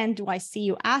 Why then do I see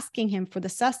you asking him for the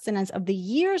sustenance of the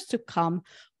years to come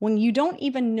when you don't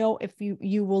even know if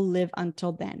you will live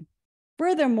until then?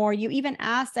 Furthermore, you even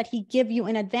ask that he give you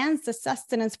in advance the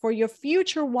sustenance for your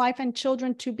future wife and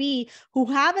children to be, who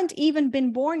haven't even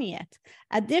been born yet.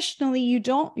 Additionally, you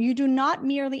do not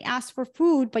merely ask for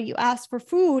food, but you ask for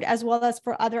food as well as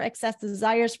for other excess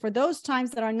desires for those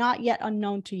times that are not yet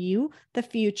unknown to you, the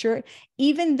future,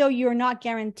 even though you're not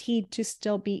guaranteed to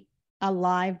still be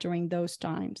alive during those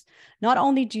times. Not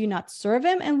only do you not serve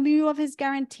him in lieu of his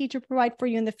guarantee to provide for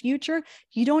you in the future,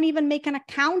 you don't even make an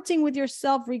accounting with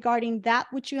yourself regarding that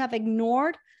which you have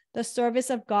ignored, the service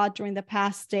of God during the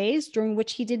past days, during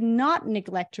which he did not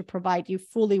neglect to provide you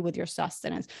fully with your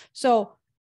sustenance. So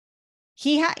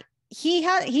he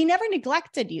never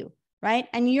neglected you, right?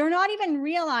 And you're not even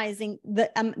realizing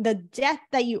the debt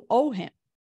that you owe him,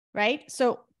 right?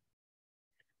 So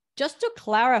just to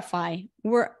clarify,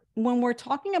 when we're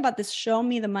talking about this show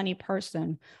me the money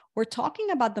person, we're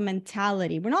talking about the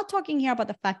mentality. We're not talking here about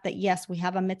the fact that, yes, we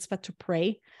have a mitzvah to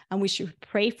pray and we should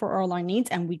pray for all our needs,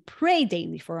 and we pray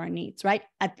daily for our needs, right?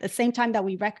 At the same time that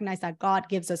we recognize that God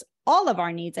gives us all of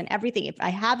our needs and everything. If I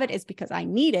have it, it's because I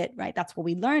need it, right? That's what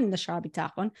we learn in the Shara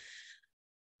B'tachon.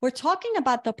 We're talking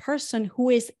about the person who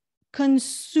is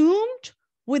consumed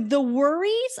with the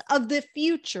worries of the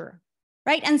future,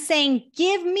 right? And saying,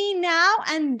 give me now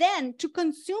and then, to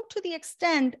consume to the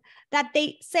extent that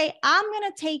they say, I'm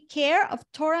going to take care of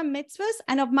Torah mitzvahs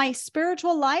and of my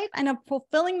spiritual life and of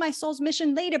fulfilling my soul's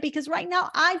mission later, because right now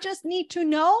I just need to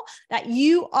know that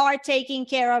you are taking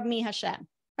care of me, Hashem,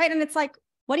 right? And it's like,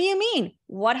 what do you mean?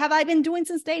 What have I been doing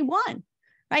since day one,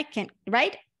 right?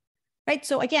 Right.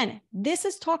 So again, this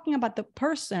is talking about the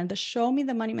person, the show me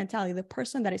the money mentality, the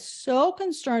person that is so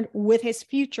concerned with his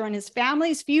future and his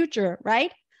family's future,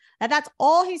 right? That's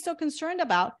all he's so concerned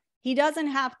about. He doesn't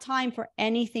have time for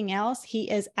anything else. He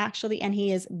is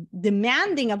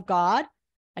demanding of God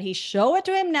that he show it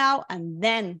to him now and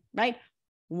then, right?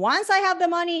 Once I have the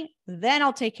money, then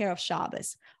I'll take care of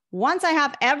Shabbos. Once I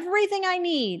have everything I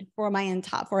need for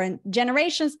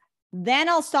generations, then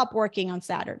I'll stop working on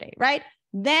Saturday, right?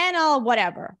 Then I'll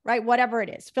whatever it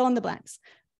is, fill in the blanks.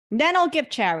 Then I'll give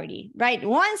charity, right?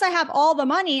 Once I have all the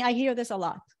money, I hear this a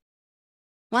lot.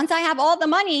 Once I have all the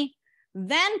money,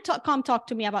 then come talk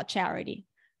to me about charity.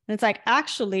 And it's like,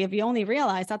 actually, if you only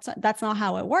realize that's not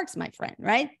how it works, my friend,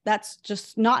 right? That's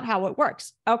just not how it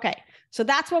works. Okay, so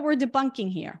that's what we're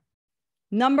debunking here.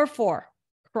 Number 4,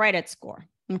 credit score.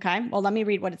 Okay, well, let me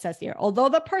read what it says here. Although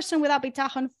the person without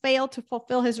bitachon failed to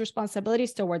fulfill his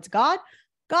responsibilities towards God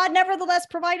nevertheless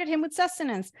provided him with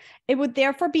sustenance. It would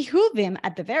therefore behoove him,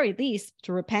 at the very least,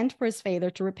 to repent for his failure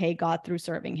to repay God through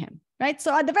serving him, right?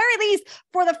 So at the very least,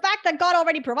 for the fact that God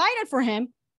already provided for him,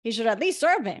 he should at least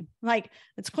serve him. Like,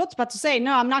 it's chutzpah to say,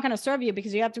 no, I'm not going to serve you,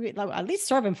 because you have to be, like, at least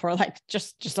serve him for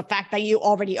just the fact that you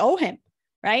already owe him,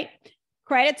 right?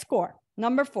 Credit score.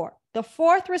 Number 4. The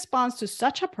 4th response to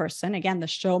such a person, again, the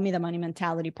show me the money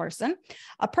mentality person,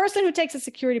 a person who takes a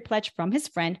security pledge from his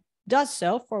friend, does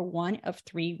so for one of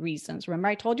 3 reasons. Remember,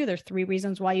 I told you there's 3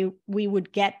 reasons why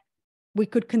we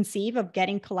could conceive of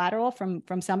getting collateral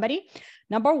from somebody.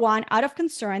 Number 1, out of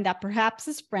concern that perhaps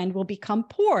his friend will become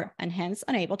poor and hence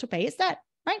unable to pay his debt,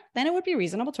 right? Then it would be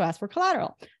reasonable to ask for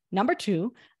collateral. Number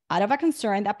 2, out of a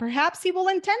concern that perhaps he will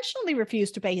intentionally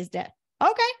refuse to pay his debt.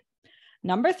 Okay.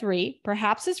 Number 3,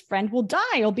 perhaps his friend will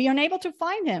die or be unable to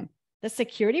find him. The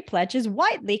security pledge is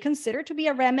widely considered to be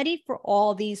a remedy for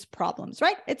all these problems,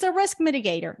 right? It's a risk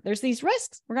mitigator. There's these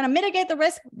risks. We're going to mitigate the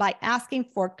risk by asking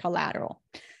for collateral.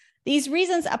 These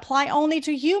reasons apply only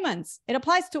to humans. It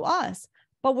applies to us.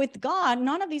 But with God,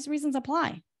 none of these reasons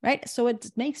apply, right? So it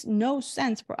makes no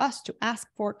sense for us to ask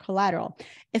for collateral.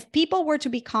 If people were to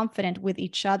be confident with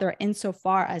each other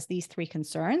insofar as these 3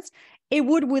 concerns, it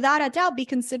would without a doubt be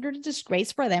considered a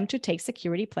disgrace for them to take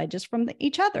security pledges from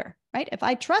each other, right? If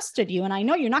I trusted you and I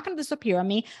know you're not going to disappear on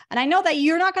me, and I know that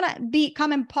you're not going to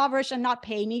become impoverished and not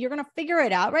pay me, you're going to figure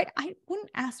it out, right? I wouldn't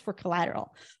ask for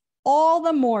collateral. All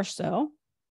the more so,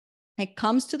 it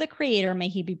comes to the Creator, may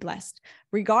he be blessed,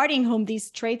 regarding whom these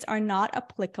traits are not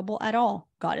applicable at all.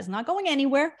 God is not going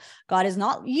anywhere. God is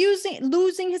not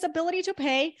losing his ability to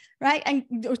pay, right? And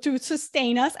to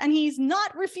sustain us. And he's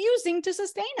not refusing to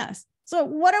sustain us. So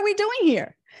what are we doing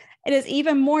here? It is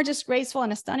even more disgraceful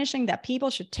and astonishing that people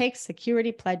should take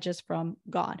security pledges from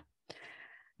God.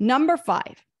 Number 5.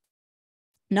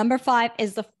 Number 5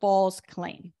 is the false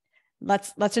claim.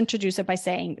 Let's introduce it by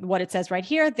saying what it says right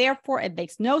here. Therefore, it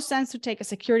makes no sense to take a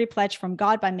security pledge from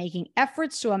God by making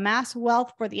efforts to amass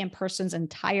wealth for the person's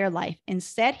entire life.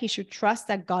 Instead, he should trust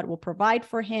that God will provide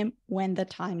for him when the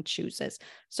time chooses.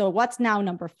 So what's now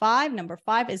number 5? Number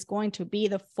 5 is going to be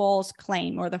the false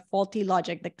claim or the faulty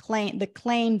logic, the claim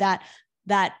that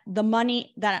the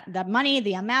money,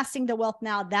 the amassing the wealth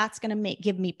now, that's going to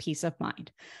give me peace of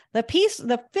mind. The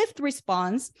 5th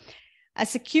response.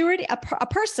 A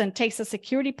person takes a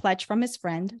security pledge from his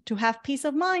friend to have peace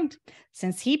of mind,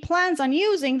 since he plans on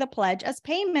using the pledge as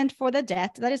payment for the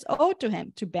debt that is owed to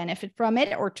him, to benefit from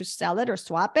it or to sell it or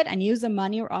swap it and use the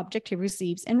money or object he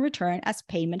receives in return as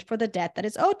payment for the debt that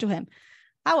is owed to him.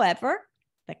 However,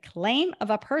 the claim of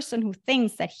a person who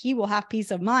thinks that he will have peace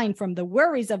of mind from the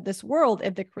worries of this world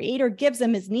if the Creator gives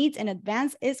him his needs in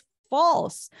advance is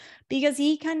false, because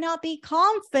he cannot be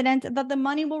confident that the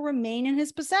money will remain in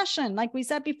his possession. Like we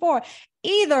said before,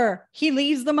 either he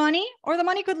leaves the money or the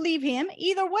money could leave him.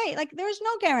 Either way, like there's no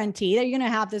guarantee that you're going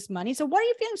to have this money. So what are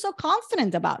you feeling so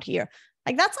confident about here?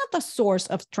 Like that's not the source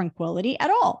of tranquility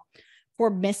at all. For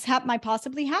mishap might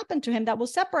possibly happen to him that will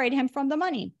separate him from the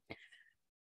money.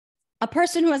 A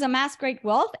person who has amassed great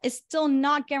wealth is still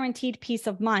not guaranteed peace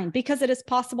of mind, because it is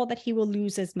possible that he will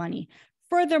lose his money.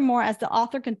 Furthermore, as the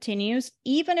author continues,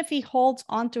 even if he holds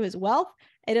on to his wealth,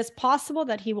 it is possible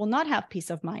that he will not have peace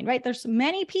of mind, right? There's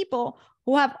many people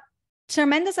who have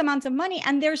tremendous amounts of money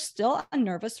and they're still a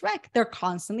nervous wreck. They're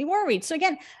constantly worried. So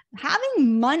again,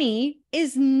 having money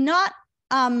is not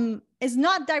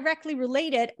directly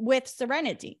related with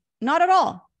serenity. Not at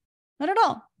all. Not at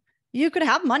all. You could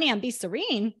have money and be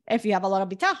serene if you have a lot of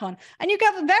bitachon, and you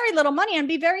could have very little money and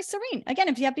be very serene. Again,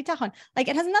 if you have bitachon, like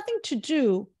it has nothing to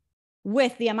do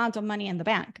with the amount of money in the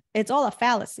bank. It's all a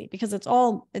fallacy, because it's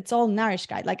all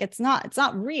narishkeit. Like it's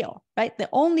not real, right? The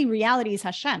only reality is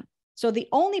Hashem. So the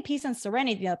only peace and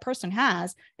serenity that a person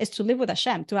has is to live with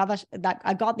Hashem, to have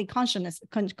a godly consciousness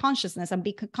and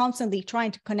be constantly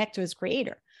trying to connect to his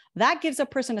Creator. That gives a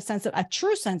person a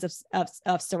true sense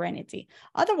of serenity.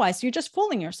 Otherwise, you're just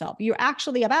fooling yourself. You're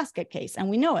actually a basket case, and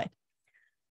we know it.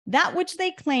 That which they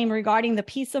claim regarding the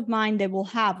peace of mind they will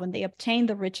have when they obtain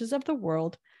the riches of the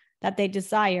world that they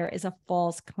desire is a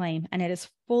false claim, and it is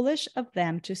foolish of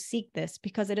them to seek this,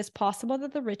 because it is possible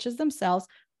that the riches themselves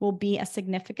will be a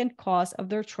significant cause of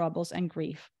their troubles and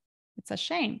grief. It's a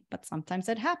shame, but sometimes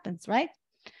it happens, right?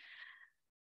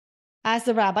 As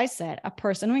the rabbi said, a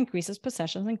person who increases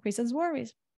possessions increases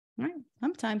worries, right?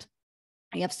 Sometimes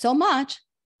you have so much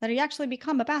that you actually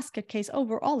become a basket case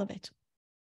over all of it.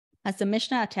 As the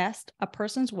Mishnah attests, a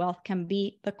person's wealth can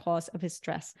be the cause of his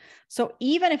stress. So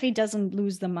even if he doesn't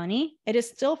lose the money, it is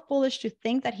still foolish to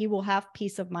think that he will have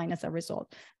peace of mind as a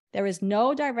result. There is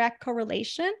no direct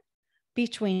correlation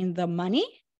between the money,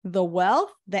 the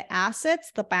wealth, the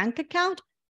assets, the bank account,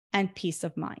 and peace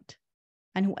of mind.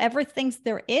 And whoever thinks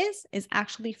there is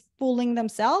actually fooling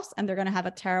themselves, and they're going to have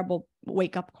a terrible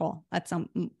wake-up call at some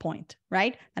point,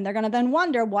 right? And they're going to then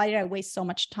wonder, why did I waste so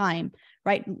much time,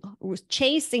 right?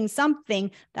 Chasing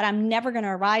something that I'm never going to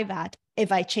arrive at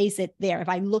if I chase it there, if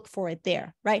I look for it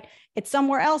there, right? It's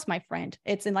somewhere else, my friend.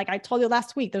 It's in, like I told you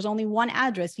last week, there's only one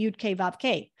address, Yud K Vav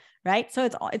K, right? So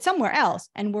it's somewhere else,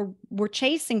 and we're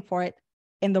chasing for it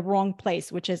in the wrong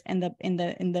place, which is in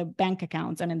the bank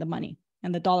accounts and in the money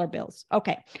and the dollar bills.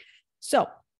 Okay. So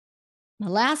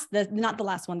the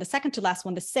second to last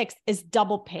one, the 6th is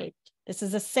double paid. This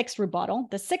is a 6th rebuttal.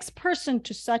 The 6th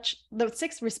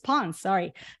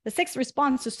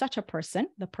response to such a person,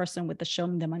 the person with the show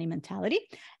me the money mentality,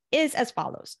 is as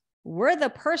follows. were the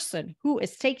person who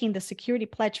is taking the security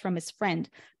pledge from his friend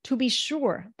to be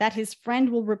sure that his friend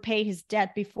will repay his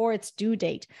debt before its due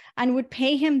date and would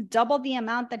pay him double the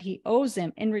amount that he owes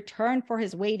him in return for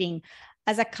his waiting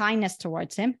as a kindness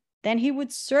towards him, then he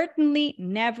would certainly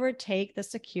never take the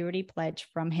security pledge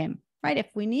from him, right? If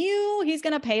we knew he's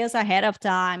going to pay us ahead of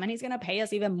time and he's going to pay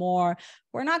us even more,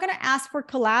 we're not going to ask for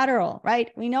collateral,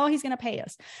 right? We know he's going to pay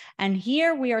us. And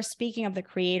here we are speaking of the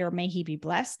Creator, may he be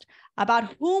blessed,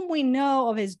 about whom we know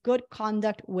of his good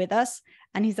conduct with us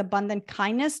and his abundant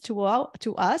kindness to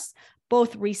us,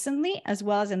 both recently as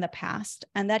well as in the past,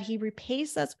 and that he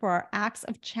repays us for our acts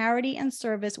of charity and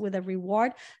service with a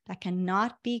reward that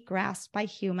cannot be grasped by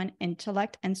human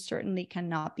intellect and certainly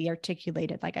cannot be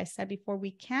articulated. Like I said before,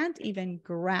 we can't even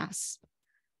grasp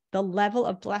the level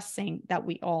of blessing that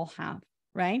we all have,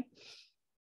 right?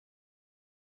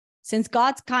 Since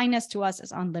God's kindness to us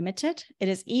is unlimited, it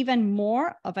is even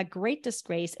more of a great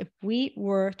disgrace if we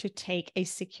were to take a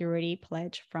security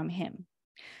pledge from him.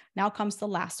 Now comes the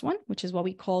last one, which is what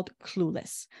we called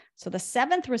clueless. So the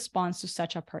seventh response to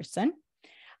such a person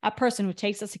who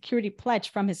takes a security pledge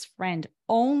from his friend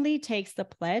only takes the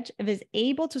pledge if is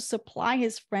able to supply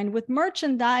his friend with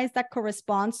merchandise that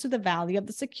corresponds to the value of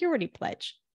the security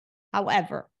pledge.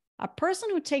 However, a person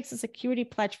who takes a security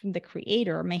pledge from the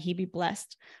Creator, may he be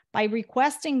blessed, by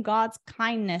requesting God's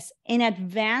kindness in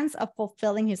advance of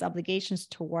fulfilling his obligations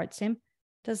towards him,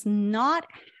 does not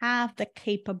have the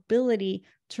capability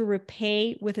to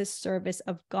repay with his service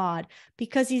of God,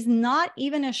 because he's not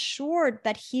even assured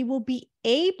that he will be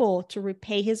able to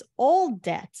repay his old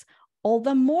debts, all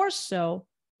the more so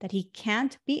that he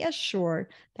can't be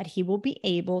assured that he will be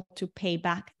able to pay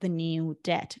back the new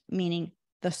debt, meaning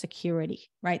the security,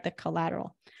 right? The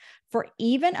collateral. For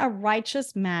even a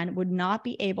righteous man would not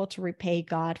be able to repay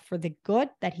God for the good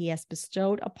that he has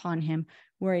bestowed upon him,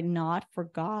 were it not for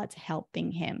God's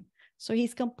helping him. So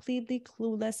he's completely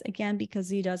clueless again, because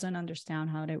he doesn't understand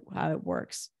how it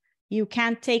works. You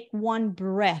can't take one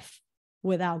breath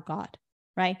without God,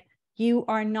 right? You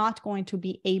are not going to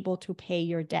be able to pay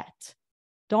your debt.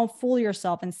 Don't fool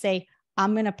yourself and say,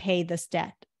 I'm going to pay this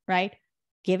debt, right?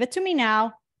 Give it to me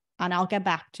now and I'll get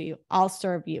back to you. I'll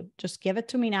serve you. Just give it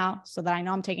to me now so that I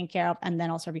know I'm taken care of, and then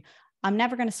I'll serve you. I'm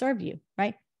never going to serve you,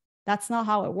 right? That's not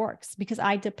how it works, because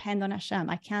I depend on Hashem.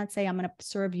 I can't say I'm going to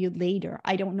serve you later.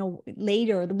 I don't know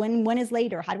later. When is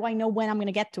later? How do I know when I'm going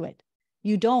to get to it?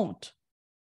 You don't,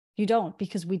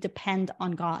 because we depend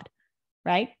on God,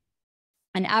 right?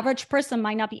 An average person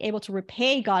might not be able to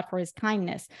repay God for his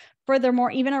kindness.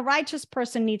 Furthermore, even a righteous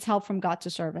person needs help from God to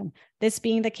serve him. This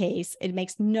being the case, it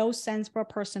makes no sense for a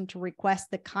person to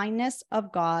request the kindness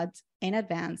of God in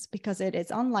advance, because it is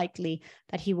unlikely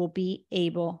that he will be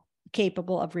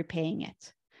capable of repaying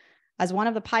it. As one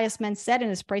of the pious men said in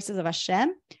his praises of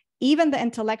Hashem, even the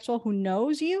intellectual who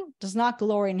knows you does not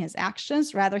glory in his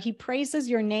actions. Rather, he praises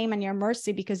your name and your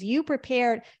mercy, because you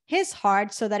prepared his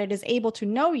heart so that it is able to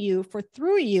know you, for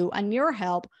through you and your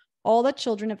help, all the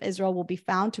children of Israel will be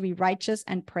found to be righteous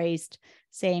and praised,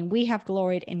 saying, we have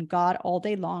gloried in God all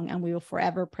day long, and we will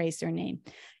forever praise your name.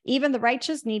 Even the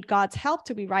righteous need God's help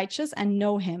to be righteous and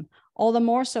know him. All the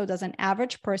more so does an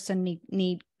average person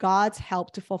need God's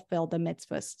help to fulfill the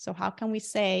mitzvahs. So how can we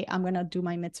say, I'm going to do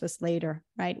my mitzvahs later,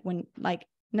 right? When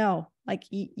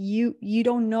you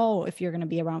don't know if you're going to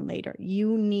be around later.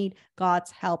 You need God's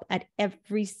help at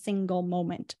every single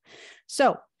moment.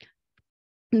 So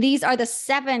these are the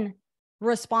 7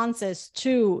 responses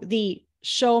to the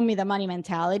show me the money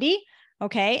mentality.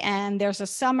 Okay. And there's a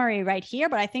summary right here,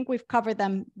 but I think we've covered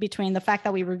them between the fact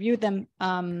that we reviewed them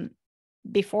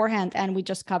beforehand and we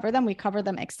just cover them. We cover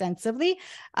them extensively.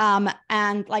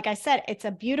 And like I said, it's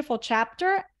a beautiful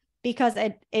chapter, because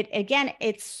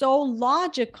it's so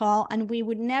logical, and we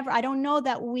would never, I don't know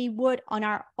that we would on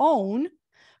our own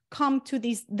come to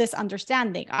this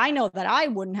understanding. I know that I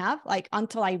wouldn't have,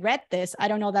 until I read this. I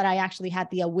don't know that I actually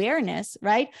had the awareness,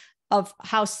 right, of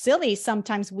how silly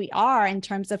sometimes we are in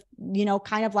terms of,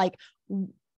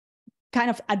 kind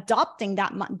of adopting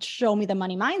that show me the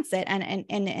money mindset.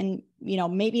 And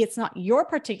maybe it's not your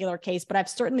particular case, but I've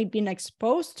certainly been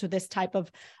exposed to this type of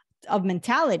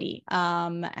mentality.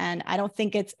 And I don't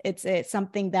think it's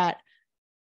something that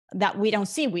we don't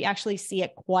see. We actually see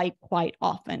it quite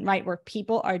often, right? Where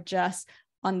people are just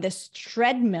on this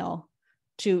treadmill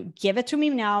to give it to me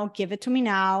now, give it to me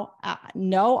now.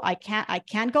 No, I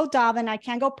can't go daven. I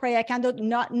can't go pray. I can't do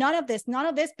none of this,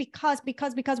 because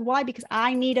why? Because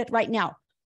I need it right now,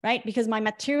 right? Because my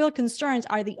material concerns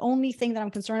are the only thing that I'm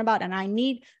concerned about. And I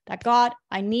need that God,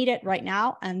 I need it right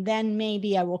now. And then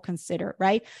maybe I will consider,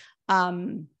 right?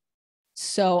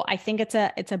 So I think it's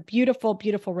a beautiful,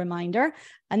 beautiful reminder.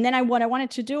 And then what I wanted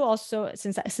to do also,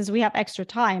 since we have extra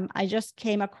time, I just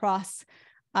came across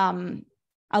a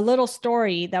little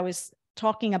story that was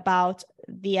talking about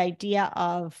the idea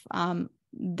of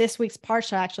this week's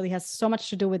parsha actually has so much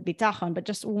to do with bitachon, but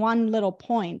just one little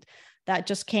point that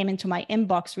just came into my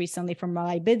inbox recently from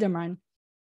Rabbi Biderman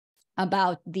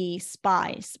about the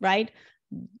spies, right?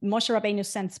 Moshe Rabbeinu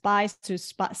sent spies to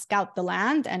scout the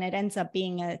land, and it ends up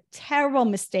being a terrible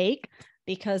mistake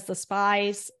because the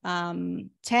spies, 10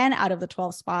 out of the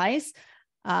 12 spies,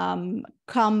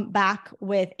 come back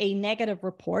with a negative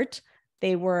report.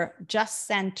 They were just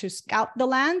sent to scout the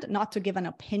land, not to give an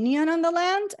opinion on the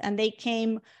land. And they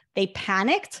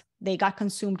panicked. They got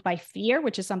consumed by fear,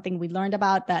 which is something we learned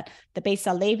about, that the Beis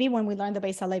HaLevi, when we learned the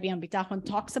Beis HaLevi on Bitachon,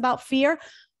 talks about fear.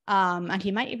 And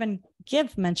he might even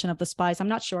give mention of the spies. I'm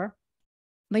not sure.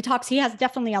 He has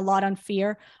definitely a lot on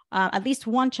fear, at least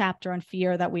one chapter on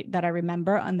fear that I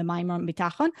remember on the Maimon on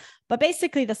Bitachon. But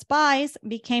basically the spies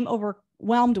became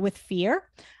overwhelmed with fear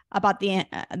about the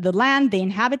land, the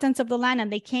inhabitants of the land,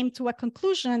 and they came to a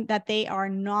conclusion that they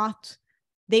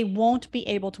won't be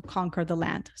able to conquer the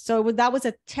land. So that was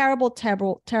a terrible,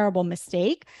 terrible, terrible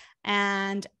mistake.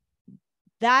 And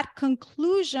that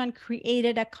conclusion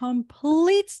created a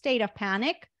complete state of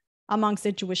panic amongst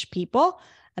the Jewish people.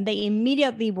 And they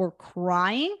immediately were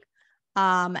crying.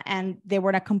 And they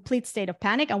were in a complete state of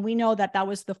panic. And we know that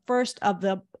was the first of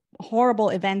the horrible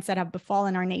events that have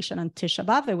befallen our nation on Tisha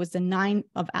B'Av. It was the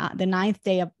ninth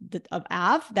day of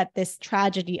Av that this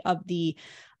tragedy of the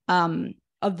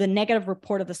negative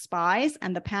report of the spies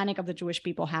and the panic of the Jewish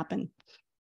people happened.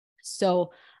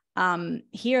 So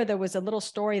here there was a little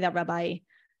story that Rabbi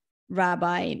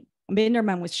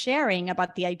Binderman was sharing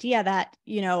about the idea that,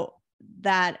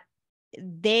 that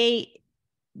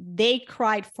they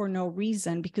cried for no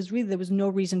reason, because really there was no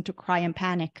reason to cry and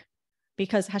panic,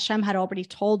 because Hashem had already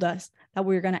told us that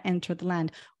we were going to enter the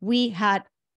land. We had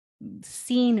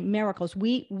seen miracles.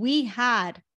 We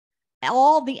had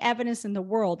all the evidence in the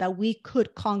world that we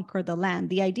could conquer the land.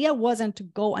 The idea wasn't to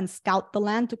go and scout the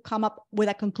land to come up with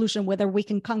a conclusion whether we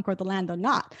can conquer the land or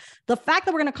not. The fact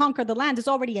that we're going to conquer the land is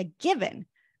already a given,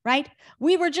 right?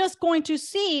 We were just going to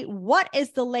see what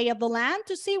is the lay of the land,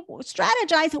 to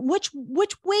strategize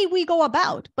which way we go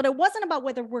about. But it wasn't about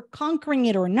whether we're conquering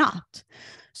it or not.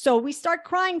 So we start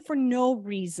crying for no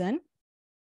reason.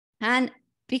 And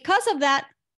because of that,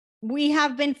 we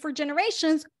have been for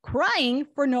generations crying,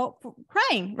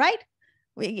 right?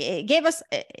 It gave us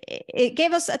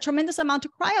a tremendous amount to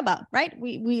cry about, right?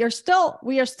 We are still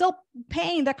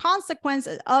paying the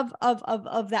consequences of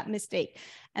that mistake.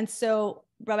 And so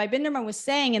Rabbi Binderman was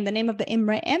saying, in the name of the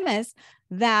Imre Emes,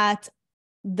 that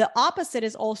the opposite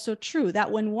is also true,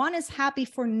 that when one is happy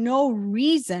for no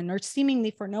reason, or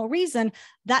seemingly for no reason,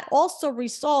 that also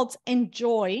results in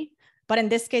joy. But in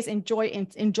this case,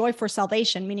 enjoy for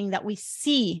salvation, meaning that we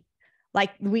see,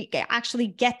 like we actually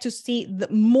get to see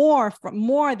more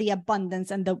the abundance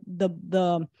and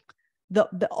the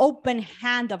open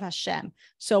hand of Hashem.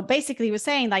 So basically, he was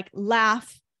saying, like,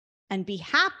 laugh and be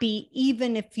happy,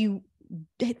 even if you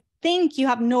think you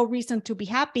have no reason to be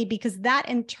happy, because that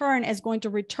in turn is going to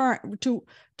return to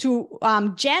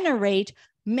generate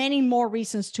many more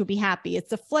reasons to be happy.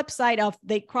 It's the flip side of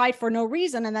they cried for no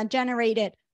reason and then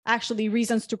generated actually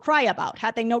reasons to cry about.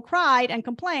 Had they no cried and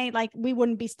complained, like, we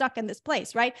wouldn't be stuck in this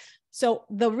place, right? So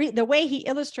the way he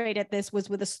illustrated this was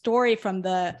with a story from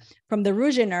the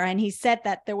Ruzhiner, and he said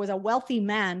that there was a wealthy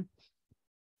man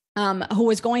who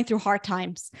was going through hard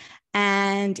times,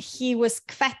 and he was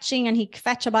kvetching, and he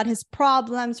kvetched about his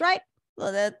problems, right?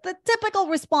 The typical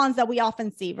response that we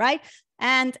often see, right?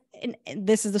 And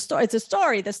this is the story. It's a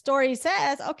story. The story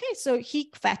says, okay, so he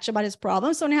kvetched about his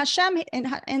problems. So in Hashem,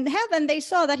 in heaven, they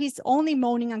saw that he's only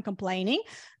moaning and complaining.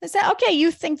 They said, okay, you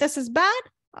think this is bad?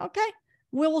 Okay,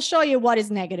 we will show you what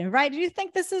is negative, right? Do you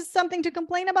think this is something to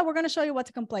complain about? We're going to show you what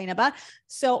to complain about.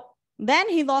 So then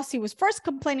he was first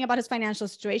complaining about his financial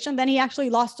situation. Then he actually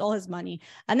lost all his money.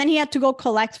 And then he had to go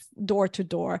collect door to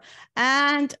door.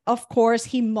 And of course,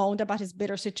 he moaned about his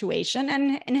bitter situation.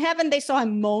 And in heaven, they saw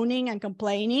him moaning and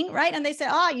complaining, right? And they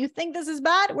said, you think this is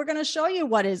bad? We're going to show you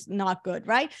what is not good,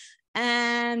 right?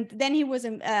 And then he was,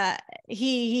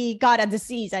 he got a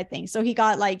disease, I think. So he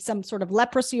got like some sort of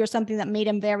leprosy or something that made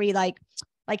him very, like,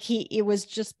 Like it was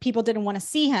just, people didn't want to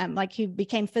see him. Like he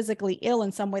became physically ill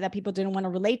in some way that people didn't want to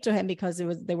relate to him because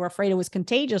they were afraid it was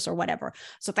contagious or whatever.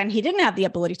 So then he didn't have the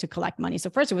ability to collect money. So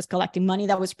first he was collecting money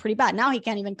that was pretty bad. Now he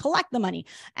can't even collect the money,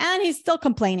 and he's still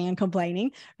complaining and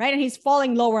complaining, right? And he's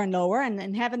falling lower and lower. And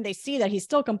in heaven, they see that he's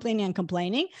still complaining and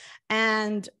complaining.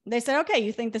 And they said, okay,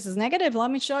 you think this is negative?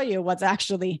 Let me show you what's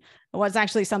actually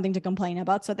something to complain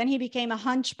about. So then he became a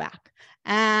hunchback.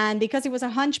 And because he was a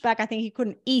hunchback, I think he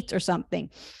couldn't eat or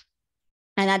something.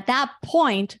 And at that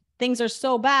point, things are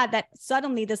so bad that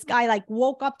suddenly this guy like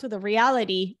woke up to the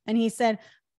reality, and he said,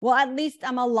 well, at least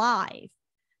I'm alive,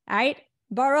 right?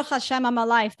 Baruch Hashem, I'm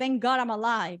alive. Thank God I'm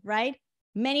alive, right?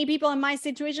 Many people in my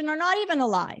situation are not even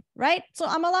alive, right? So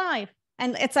I'm alive.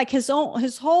 And it's like his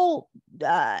whole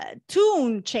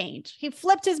tune changed. He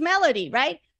flipped his melody,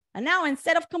 right? And now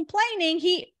instead of complaining,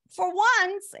 he, for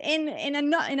once in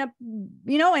a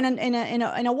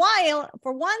while,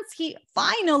 for once, he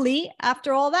finally,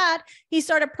 after all that, he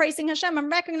started praising Hashem and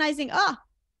recognizing,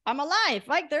 I'm alive.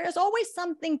 Like there is always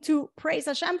something to praise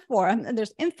Hashem for. And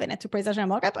there's infinite to praise Hashem.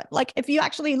 Okay, but like if you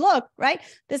actually look, right,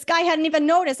 this guy hadn't even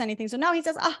noticed anything. So now he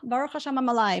says, Baruch Hashem, I'm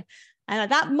alive. And at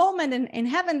that moment in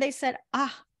heaven, they said,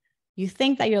 you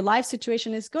think that your life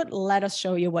situation is good? Let us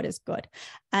show you what is good.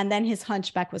 And then his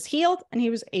hunchback was healed, and he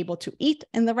was able to eat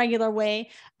in the regular way.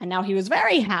 And now he was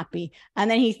very happy. And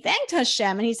then he thanked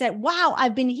Hashem, and he said, wow,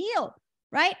 I've been healed,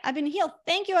 right? I've been healed.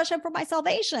 Thank you, Hashem, for my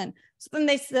salvation. So then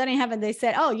they said in heaven, they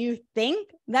said, oh, you think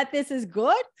that this is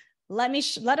good?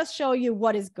 Let us show you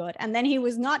what is good. And then he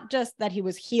was not just that he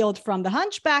was healed from the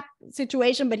hunchback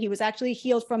situation, but he was actually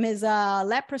healed from his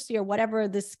leprosy or whatever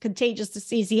this contagious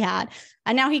disease he had.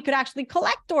 And now he could actually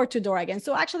collect door to door again.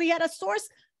 So actually he had a source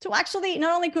to actually,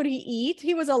 not only could he eat,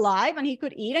 he was alive and he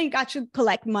could eat, and he got to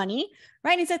collect money,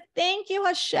 right? And he said, thank you,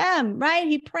 Hashem, right?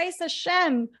 He praised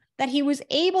Hashem that he was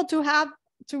able to have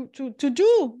to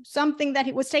do something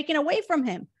that was taken away from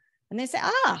him. And they say,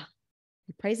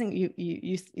 praising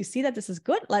you see that this is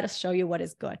good. Let us show you what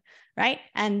is good, right?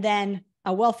 And then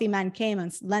a wealthy man came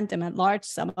and lent him a large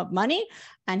sum of money,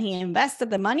 and he invested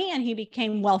the money and he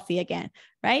became wealthy again,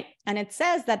 right? And it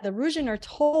says that the Ruzhiner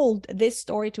told this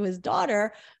story to his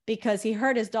daughter because he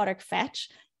heard his daughter fetch,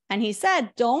 and he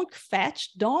said, don't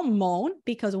fetch, don't moan,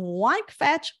 because one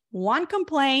fetch, one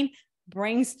complain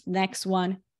brings next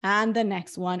one and the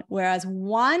next one, whereas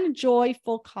one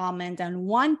joyful comment and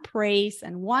one praise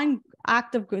and one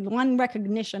act of good, one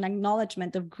recognition,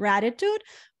 acknowledgement of gratitude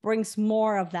brings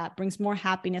more of that, brings more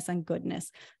happiness and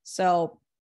goodness. So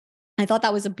I thought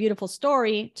that was a beautiful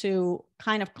story to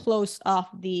kind of close off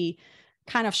the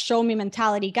kind of show me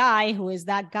mentality guy, who is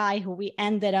that guy who we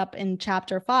ended up in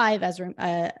chapter 5, as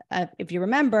if you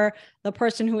remember, the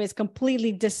person who is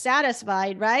completely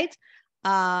dissatisfied, right?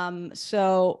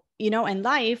 So, in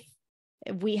life,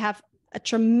 we have a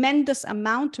tremendous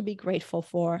amount to be grateful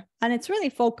for. And it's really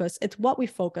focus. It's what we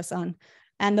focus on.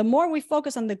 And the more we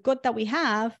focus on the good that we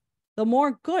have, the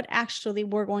more good actually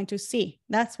we're going to see.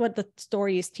 That's what the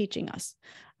story is teaching us.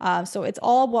 So it's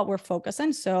all what we're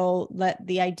focusing. So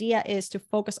the idea is to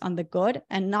focus on the good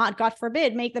and not, God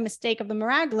forbid, make the mistake of the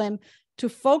Meraglim to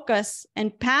focus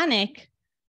and panic,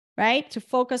 right? To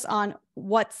focus on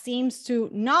what seems to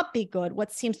not be good,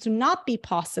 what seems to not be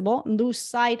possible, and lose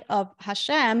sight of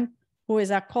Hashem, who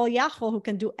is a Kol Yachol, who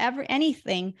can do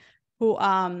anything, who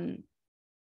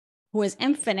is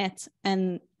infinite,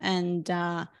 and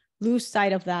lose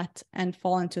sight of that and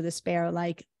fall into despair,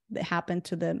 like it happened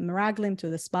to the Meraglim, to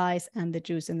the spies, and the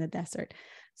Jews in the desert.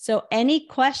 So any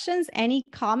questions, any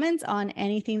comments on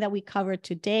anything that we covered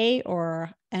today,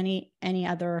 or any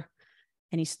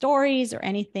stories or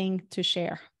anything to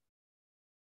share?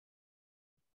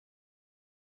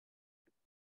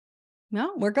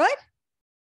 No, we're good?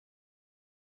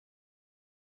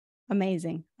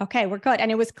 Amazing. Okay, we're good.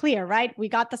 And it was clear, right? We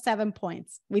got the 7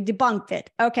 points. We debunked it.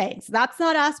 Okay, so that's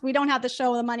not us. We don't have the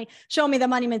show me the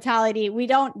money mentality. We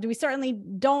certainly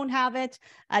don't have it.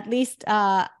 At least,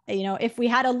 if we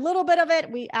had a little bit of it,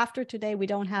 after today, we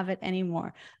don't have it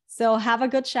anymore. So have a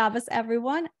good Shabbos,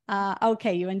 everyone.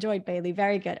 Okay, you enjoyed, Bailey.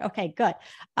 Very good. Okay, good.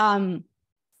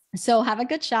 So have a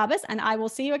good Shabbos, and I will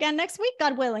see you again next week,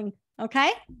 God willing.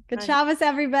 Okay? Good Shabbos,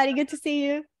 everybody. Good to see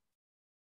you.